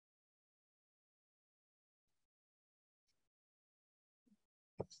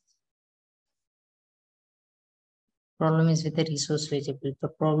 Problem is with the resource variable. The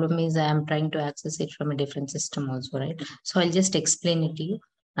problem is I am trying to access it from a different system also, right? So I'll just explain it to you.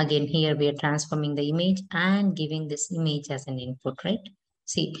 Again, here we are transforming the image and giving this image as an input, right?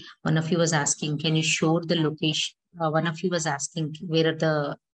 See, one of you was asking, can you show the location? One of you was asking, where are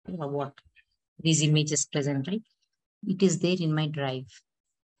the, what? These images present, right? It is there in my drive.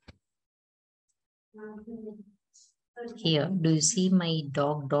 Here, do you see my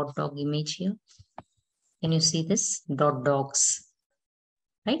dog image here? Can you see this? Dogs,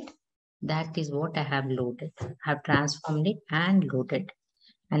 right? That is what I have loaded. I have transformed it and loaded.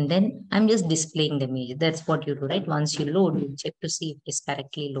 And then I'm just displaying the image. That's what you do, right? Once you load, you check to see if it's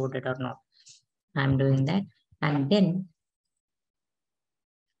correctly loaded or not. I'm doing that. And then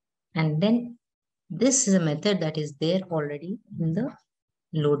this is a method that is there already in the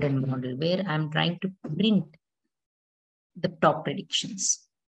loaded model where I'm trying to print the top predictions.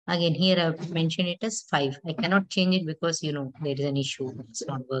 Again, here I've mentioned it as 5. I cannot change it because, there is an issue. It's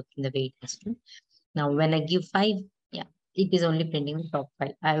not working the way it has to. Now, when I give 5, yeah, it is only printing the top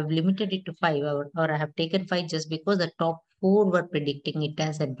 5. I have limited it to 5 or I have taken 5 just because the top 4 were predicting it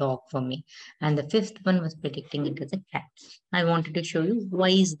as a dog for me. And the 5th one was predicting it as a cat. I wanted to show you why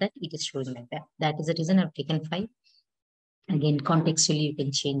is that it is showing like that. That is the reason I've taken 5. Again, contextually, you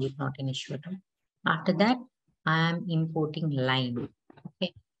can change it, not an issue at all. After that, I am importing line.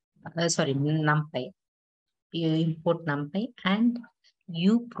 Okay. Sorry, NumPy. You import NumPy and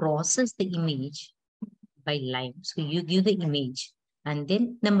you process the image by line. So you give the image and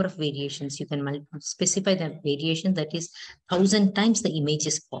then number of variations. You can specify the variation that is 1,000 times the image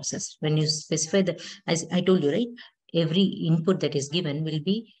is processed. When you specify as I told you, right, every input that is given will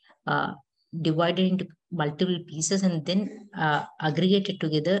be divided into multiple pieces and then aggregated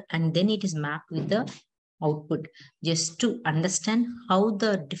together, and then it is mapped with the output, just to understand how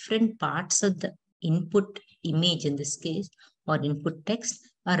the different parts of the input image in this case or input text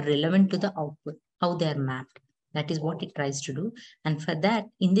are relevant to the output, how they are mapped. That is what it tries to do. And for that,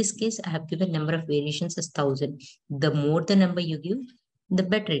 in this case, I have given number of variations as 1,000. The more the number you give, the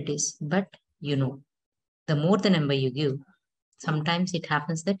better it is. But the more the number you give, sometimes it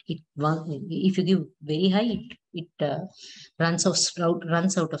happens that if you give very high, it runs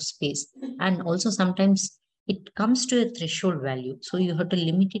out of space. And also sometimes it comes to a threshold value. So you have to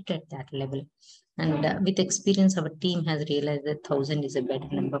limit it at that level. And with experience, our team has realized that 1,000 is a better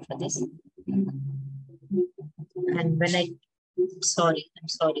number for this. And when I'm sorry,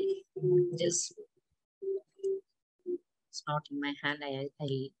 just it's not in my hand. I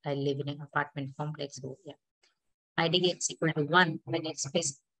live in an apartment complex. So yeah, IDX equal to 1. When it's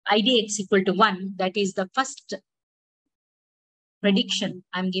IDX equal to 1, that is the first prediction.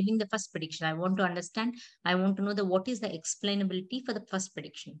 I'm giving the first prediction. I want to understand. I want to know what is the explainability for the first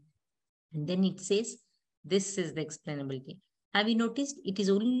prediction. And then it says, this is the explainability. Have you noticed? It is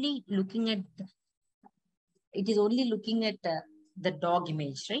only looking at the dog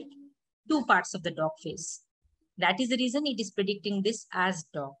image, right? 2 parts of the dog face. That is the reason it is predicting this as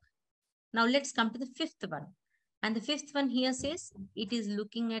dog. Now let's come to the 5th one. And the 5th one here says it is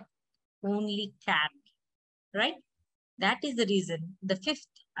looking at only cat, right? That is the reason the 5th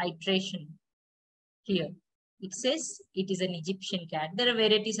iteration here, it says it is an Egyptian cat. There are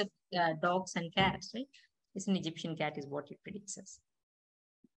varieties of dogs and cats, right? It's an Egyptian cat is what it predicts us.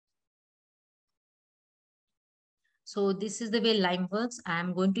 So this is the way Lime works. I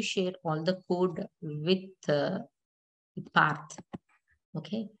am going to share all the code with Path.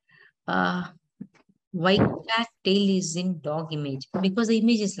 Okay. Why cat tail is in dog image? Because the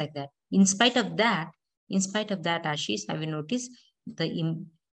image is like that. In spite of that, Ashish, have you noticed the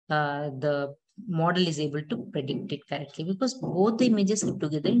model is able to predict it correctly because both the images are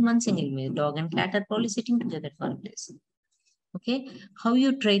together in one single image. Dog and cat are probably sitting together at one place. Okay. How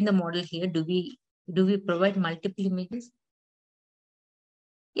you train the model here? Do we provide multiple images?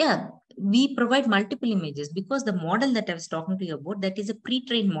 Yeah, we provide multiple images because the model that I was talking to you about, that is a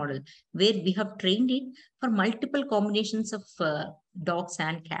pre-trained model where we have trained it for multiple combinations of dogs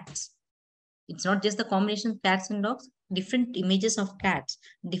and cats. It's not just the combination of cats and dogs, different images of cats,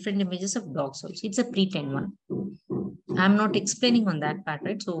 different images of dogs also. It's a pre-trained one. I'm not explaining on that part,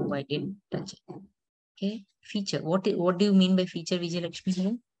 right? So I didn't touch it. Okay, feature. What do you mean by feature, Vijayalakshmi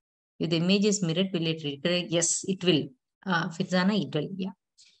here? If the image is mirrored, will it recreate? Yes, it will. Firzana, it will. Yeah.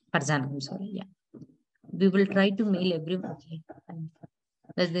 Farzana, I'm sorry. Yeah. We will try to mail everyone. Okay.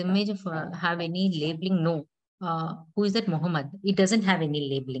 Does the image of, have any labeling? No. Who is that? Muhammad. It doesn't have any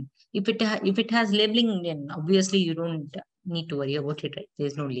labeling. If it has labeling, then obviously you don't need to worry about it, right?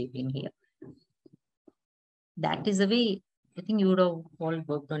 There's no labeling here. That is the way I think you would have all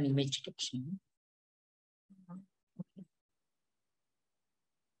worked on image detection.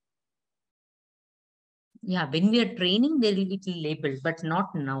 Yeah, when we are training, there will be labeled, but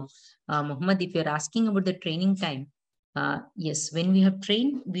not now. Muhammad, if you're asking about the training time, yes, when we have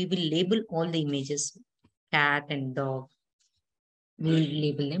trained, we will label all the images, cat and dog, we will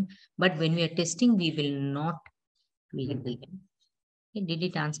label them. But when we are testing, we will not label them. Okay, did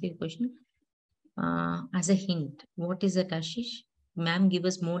it answer your question? As a hint, what is that, Ashish? Ma'am, give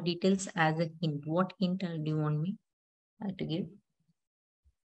us more details as a hint. What hint do you want me to give?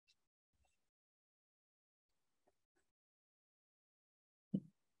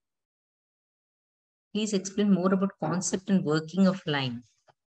 Please explain more about concept and working of Lime.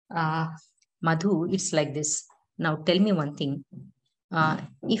 Madhu, it's like this. Now tell me one thing.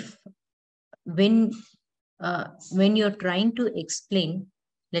 If when you're trying to explain,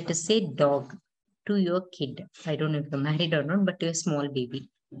 let us say dog to your kid, I don't know if you're married or not, but to a small baby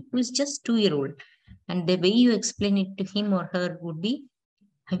who is just 2-year-old, and the way you explain it to him or her would be,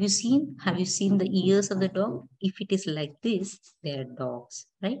 have you seen the ears of the dog? If it is like this, they are dogs,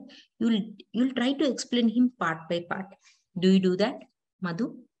 right? You'll try to explain him part by part. Do you do that,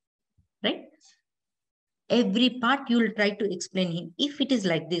 Madhu? Right? Every part you'll try to explain him. If it is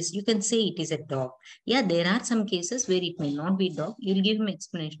like this, you can say it is a dog. Yeah, there are some cases where it may not be dog. You'll give him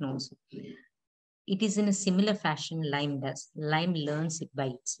explanation also. It is in a similar fashion Lime does. Lime learns it by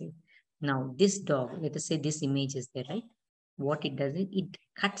itself. Now, this dog, let us say this image is there, right? What it does is it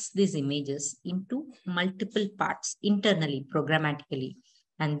cuts these images into multiple parts internally, programmatically.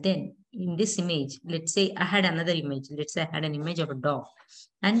 And then in this image, let's say I had another image. Let's say I had an image of a dog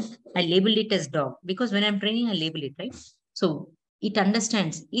and I labeled it as dog because when I'm training, I label it, right? So it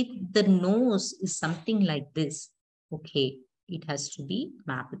understands if the nose is something like this, okay, it has to be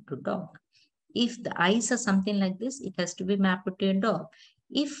mapped to dog. If the eyes are something like this, it has to be mapped to a dog.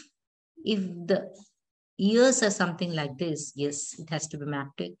 If the ears are something like this, yes, it has to be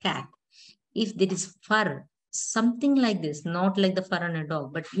mapped to a cat. If there is fur, something like this, not like the fur on a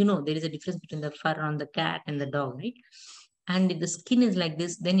dog, but there is a difference between the fur on the cat and the dog, right? And if the skin is like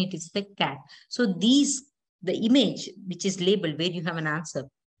this, then it is the cat. So the image which is labeled where you have an answer,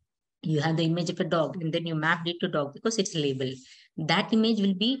 you have the image of a dog and then you mapped it to dog because it's labeled. That image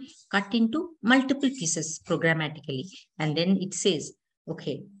will be cut into multiple pieces programmatically. And then it says,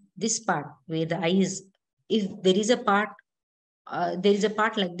 okay, this part where the eye is, if there is a part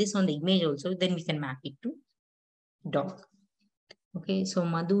like this on the image also, then we can map it to dog. Okay, so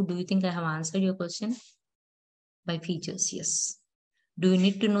Madhu, do you think I have answered your question? By features, yes. Do you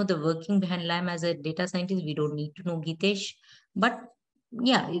need to know the working behind Lime as a data scientist? We don't need to know, Gitesh. But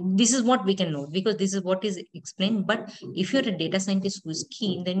yeah, this is what we can know because this is what is explained. But if you're a data scientist who's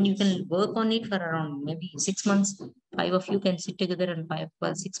keen, then you can work on it for around maybe 6 months. 5 of you can sit together and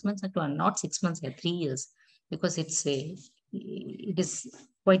 6 months, or not 6 months, 3 years, because it is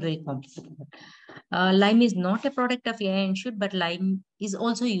quite very complicated. Lime is not a product of AI Ensure, but Lime is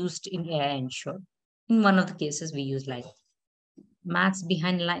also used in AI Ensure. In one of the cases, we use Lime. Maths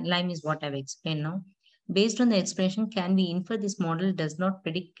behind Lime is what I've explained now. Based on the explanation, can we infer this model does not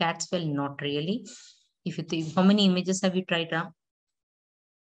predict cats well? Not really. If you think, how many images have you tried, Ram?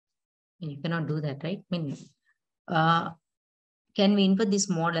 You cannot do that, right? I mean, can we infer this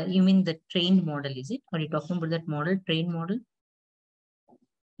model? You mean the trained model, is it? Are you talking about that model, trained model?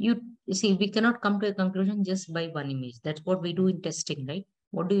 You see, we cannot come to a conclusion just by one image. That's what we do in testing, right?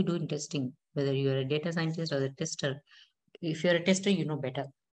 What do you do in testing? Whether you're a data scientist or a tester, if you're a tester, you know better.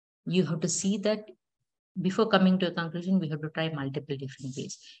 You have to see that before coming to a conclusion, we have to try multiple different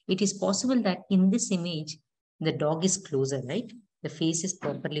ways. It is possible that in this image, the dog is closer, right? The face is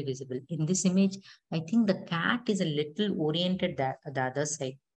properly visible. In this image, I think the cat is a little oriented that the other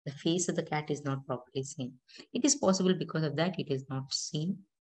side. The face of the cat is not properly seen. It is possible because of that, it is not seen.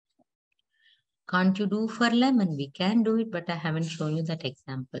 Can't you do for lemon? We can do it, but I haven't shown you that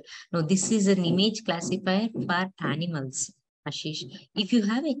example. No, this is an image classifier for animals, Ashish. If you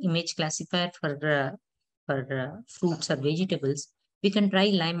have an image classifier for fruits or vegetables, we can try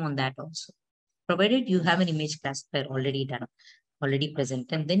lime on that also, provided you have an image classifier already done, already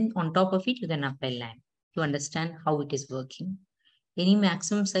present. And then on top of it, you can apply lime to understand how it is working. Any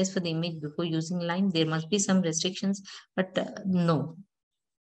maximum size for the image before using lime? There must be some restrictions, but no,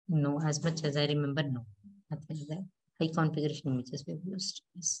 as much as I remember, no. Nothing like that. High configuration images we've used.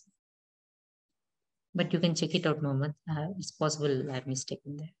 Yes. But you can check it out, Mohammed. It's possible I have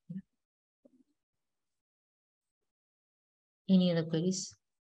mistaken there. Yeah. Any other queries?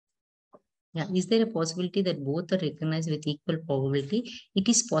 Yeah. Is there a possibility that both are recognized with equal probability? It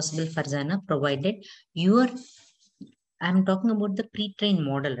is possible, Farzana, provided you are. I'm talking about the pre-trained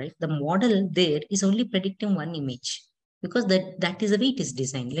model, right? The model there is only predicting one image, because that is the way it is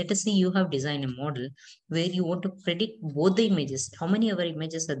designed. Let us say you have designed a model where you want to predict both the images. How many other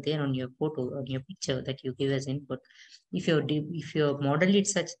images are there on your photo, on your picture that you give as input? If you model it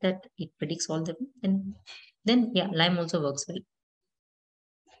such that it predicts all the, then yeah, Lime also works well.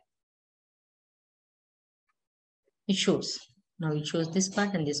 It shows. Now it shows this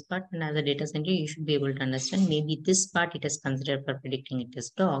part and this part, and as a data scientist, you should be able to understand maybe this part it is considered for predicting it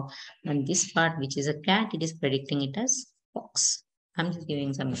as dog, and this part, which is a cat, it is predicting it as fox. I'm just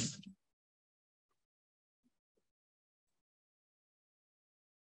giving some.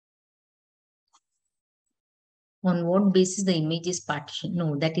 On what basis the image is partitioned?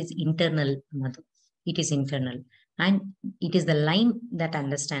 No, that is internal, Madhu. It is internal. And it is the line that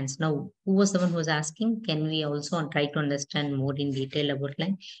understands. Now, who was the one who was asking? Can we also try to understand more in detail about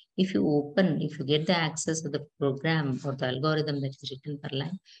line? If you get the access of the program or the algorithm that is written per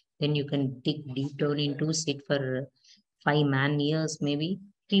line, then you can dig deep down into it for 5 man years, maybe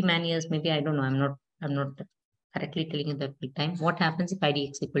 3 man years, maybe. I don't know. I'm not correctly telling you the time. What happens if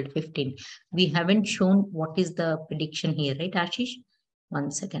IDX equal to 15? We haven't shown what is the prediction here, right, Ashish? One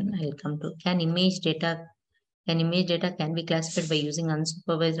second, I'll come to, can image data can be classified by using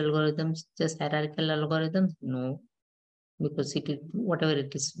unsupervised algorithms, just hierarchical algorithms? No, because it is whatever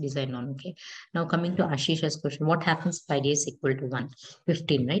it is designed on. Okay. Now coming to Ashish's question, what happens if IDX equal to 1?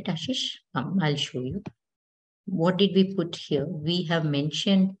 15, right, Ashish? I'll show you. What did we put here? We have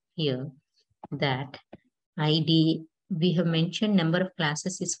mentioned here that ID, we have mentioned number of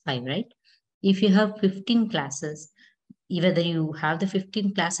classes is 5, right? If you have 15 classes, whether you have the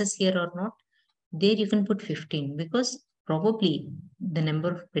 15 classes here or not, there you can put 15, because probably the number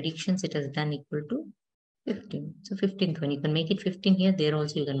of predictions it has done equal to 15. So 15, 20, you can make it 15 here, there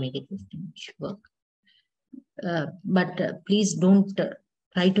also you can make it 15, it should work. But please don't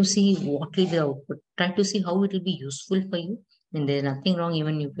try to see what will be the output. Try to see how it will be useful for you. And there's nothing wrong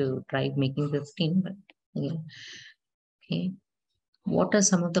even if you try making 15, but yeah. Okay. What are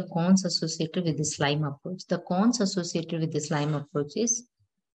some of the cons associated with the slime approach? The cons associated with the slime approach is,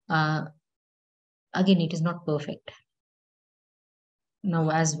 again, it is not perfect. Now,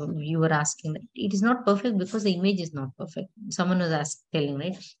 as you were asking, it is not perfect because the image is not perfect. Someone was telling,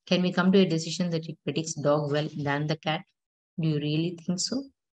 right? Can we come to a decision that it predicts dog well than the cat? Do you really think so?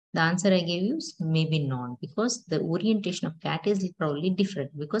 The answer I gave you is maybe not, because the orientation of cat is probably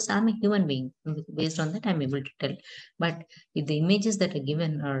different, because I'm a human being. Based on that, I'm able to tell. But if the images that are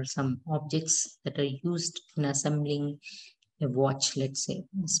given are some objects that are used in assembling a watch, let's say,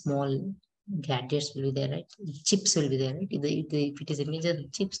 small gadgets will be there, right? Chips will be there, right? If it is images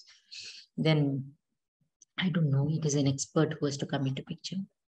of chips, then I don't know. It is an expert who has to come into picture.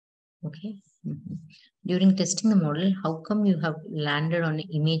 Okay. During testing the model, how come you have landed on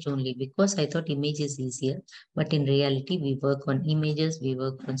image only? Because I thought image is easier, but in reality, we work on images, we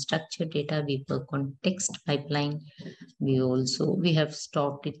work on structured data, we work on text pipeline. We have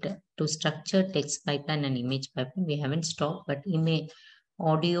stopped it to structure text pipeline and image pipeline. We haven't stopped, but image,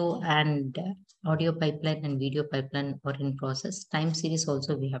 audio pipeline and video pipeline are in process. Time series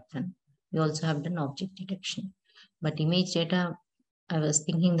also we have done. We also have done object detection, but image data, I was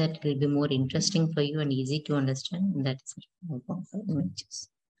thinking that it will be more interesting for you and easy to understand. That's images.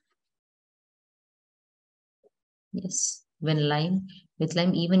 Yes. When Lime, with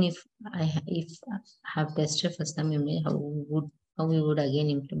Lime, even if I have tested for some image, how we would again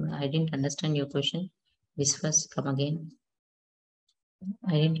implement? I didn't understand your question. This first come again.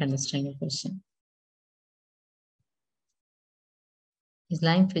 I didn't understand your question. Is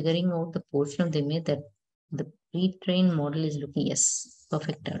Lime figuring out the portion of the image that the pre-trained model is looking? Yes,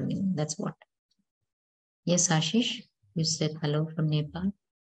 perfect timing. That's what. Yes, Ashish, you said hello from Nepal.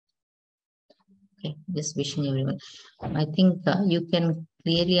 Okay, just wishing everyone. I think you can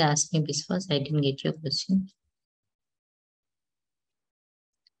clearly ask me this first. I didn't get your question.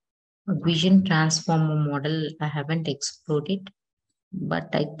 A vision transformer model, I haven't explored it, but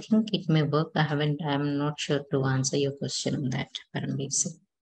I think it may work. I'm not sure to answer your question on that, Paramveer.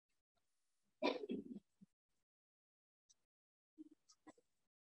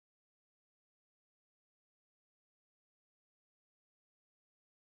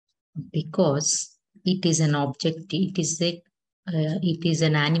 Because it is an object, it is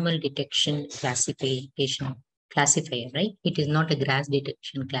an animal detection classifier, right? It is not a grass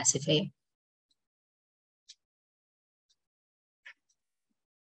detection classifier.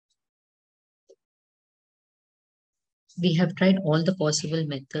 We have tried all the possible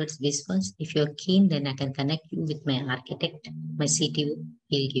methods. This was, if you're keen, then I can connect you with my architect, my CTO.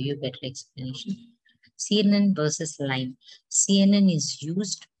 He'll give you better explanation. CNN versus Lime. CNN is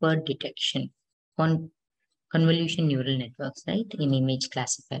used for detection on convolution neural networks, right? In image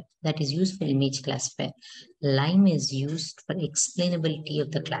classifier. That is used for image classifier. Lime is used for explainability of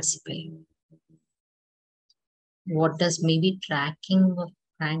the classifier. What does maybe tracking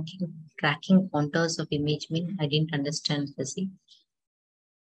contours of image mean? I didn't understand, Sasi.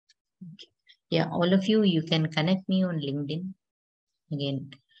 Yeah, all of you can connect me on LinkedIn.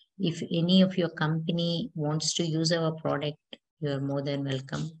 Again, if any of your company wants to use our product, you are more than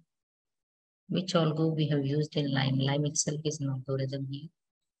welcome. Which algo we have used in Lime? Lime itself is an algorithm here.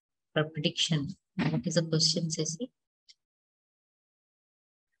 For prediction, what is the question, Ceci?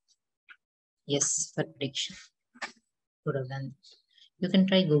 Yes, for prediction. Good of done. You can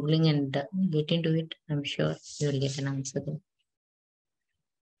try Googling and get into it. I'm sure you will get an answer there.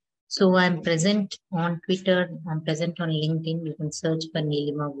 So I'm present on Twitter. I'm present on LinkedIn. You can search for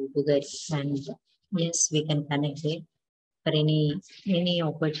Neelima Vubugari, and yes, we can connect there for any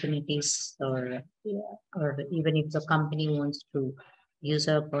opportunities or even if the company wants to use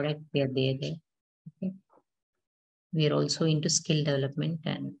our product, we are there. Okay. We are also into skill development,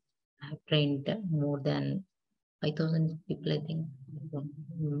 and I've trained more than 5,000 people, I think.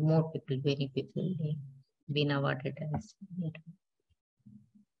 More people, many people been awarded as.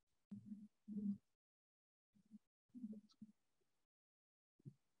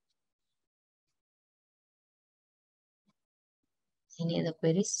 Any other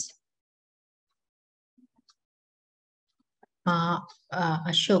queries?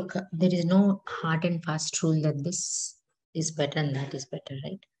 Ashok, there is no hard and fast rule that this is better and that is better,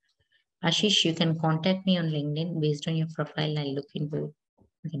 right? Ashish, you can contact me on LinkedIn based on your profile. I'll look into it.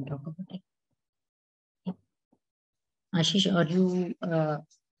 We can talk about it. Yeah. Ashish, are you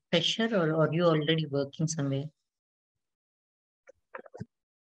fresher or are you already working somewhere?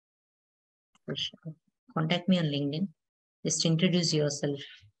 Fresher. Contact me on LinkedIn. Just introduce yourself,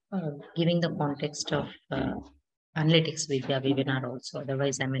 giving the context of analytics with your webinar also.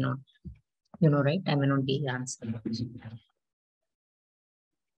 Otherwise, I may not, right? I may not be answering.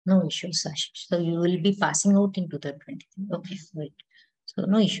 No issues, Ashish. So you will be passing out in 2023. Okay, great. So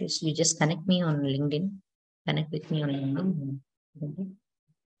no issues. You just connect me on LinkedIn. Connect with me on LinkedIn.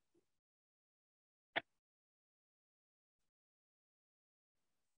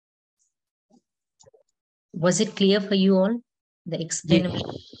 Was it clear for you all? The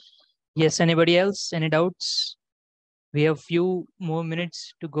explainable. Yes. Anybody else? Any doubts? We have few more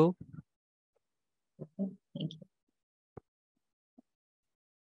minutes to go. Okay, thank you.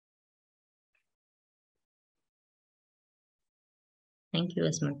 Thank you,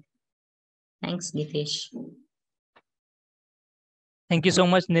 Asmat. Thanks, Nitesh. Thank you so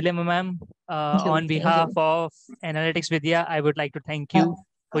much, Neelima ma'am. On behalf of Analytics Vidya, I would like to thank you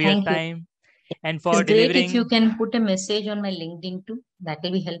for your time and for delivering. Great if you can put a message on my LinkedIn too. That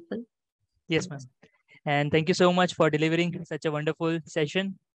will be helpful. Yes, ma'am. And thank you so much for delivering such a wonderful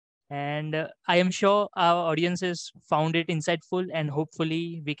session. And I am sure our audiences found it insightful, and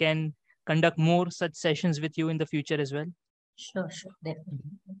hopefully we can conduct more such sessions with you in the future as well. Sure, definitely.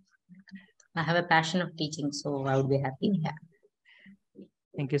 I have a passion of teaching, so I would be happy. Yeah.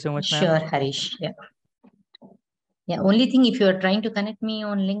 Thank you so much, ma'am. Sure, Harish. Yeah. Yeah. Only thing, if you are trying to connect me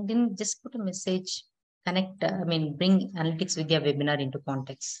on LinkedIn, just put a message. Bring Analytics Vidya webinar into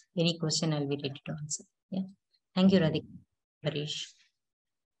context. Any question, I'll be ready to answer. Yeah. Thank you, Radhika. Harish.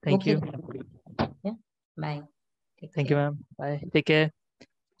 Thank you. Yeah. Bye. Thank you, ma'am. Bye. Take care.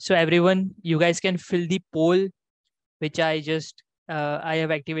 So everyone, you guys can fill the poll, which I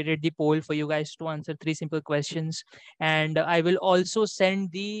have activated the poll for you guys to answer 3 simple questions, and I will also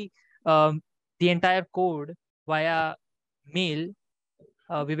send the entire code via mail.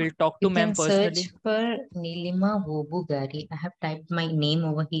 We will talk to You ma'am can personally. search for Neelima Wobugari. I have typed my name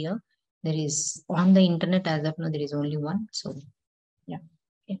over here. There is on the internet as of now, there is only one. So yeah.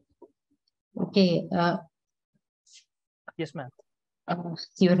 Okay. Yes, ma'am.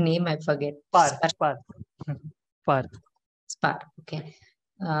 Your name I forget. Parth. Parth. Parth. Okay.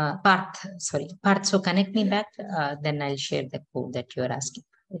 Parth. Sorry, Parth. So connect me back. Then I'll share the code that you are asking.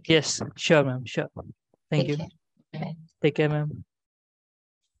 Okay. Yes, sure, ma'am. Sure. Thank you. Bye. Take care, ma'am.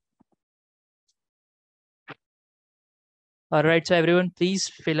 All right, so everyone, please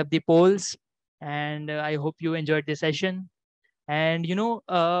fill up the polls, and I hope you enjoyed the session. And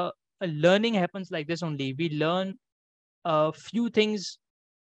learning happens like this only. We learn a few things.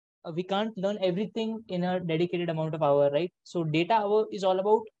 We can't learn everything in a dedicated amount of hour, right? So data hour is all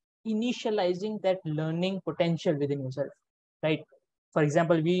about initializing that learning potential within yourself, right? For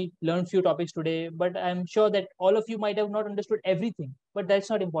example, we learned few topics today, but I'm sure that all of you might have not understood everything, but that's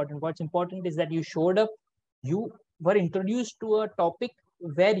not important. What's important is that you showed up, you were introduced to a topic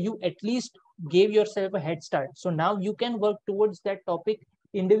where you at least gave yourself a head start. So now you can work towards that topic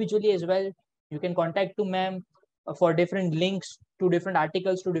individually as well. You can contact to ma'am for different links to different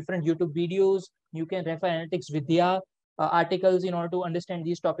articles, to different YouTube videos. You can refer Analytics Vidya articles in order to understand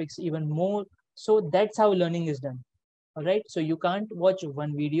these topics even more. So that's how learning is done. All right. So you can't watch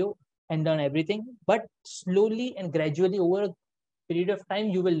one video and learn everything, but slowly and gradually over a period of time,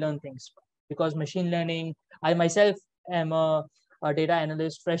 you will learn things. Because machine learning, I myself am a data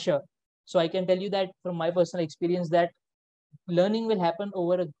analyst fresher. So I can tell you that from my personal experience that learning will happen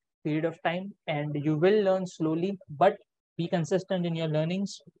over a period of time and you will learn slowly, but be consistent in your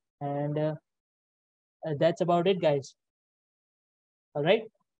learnings. And that's about it, guys. All right.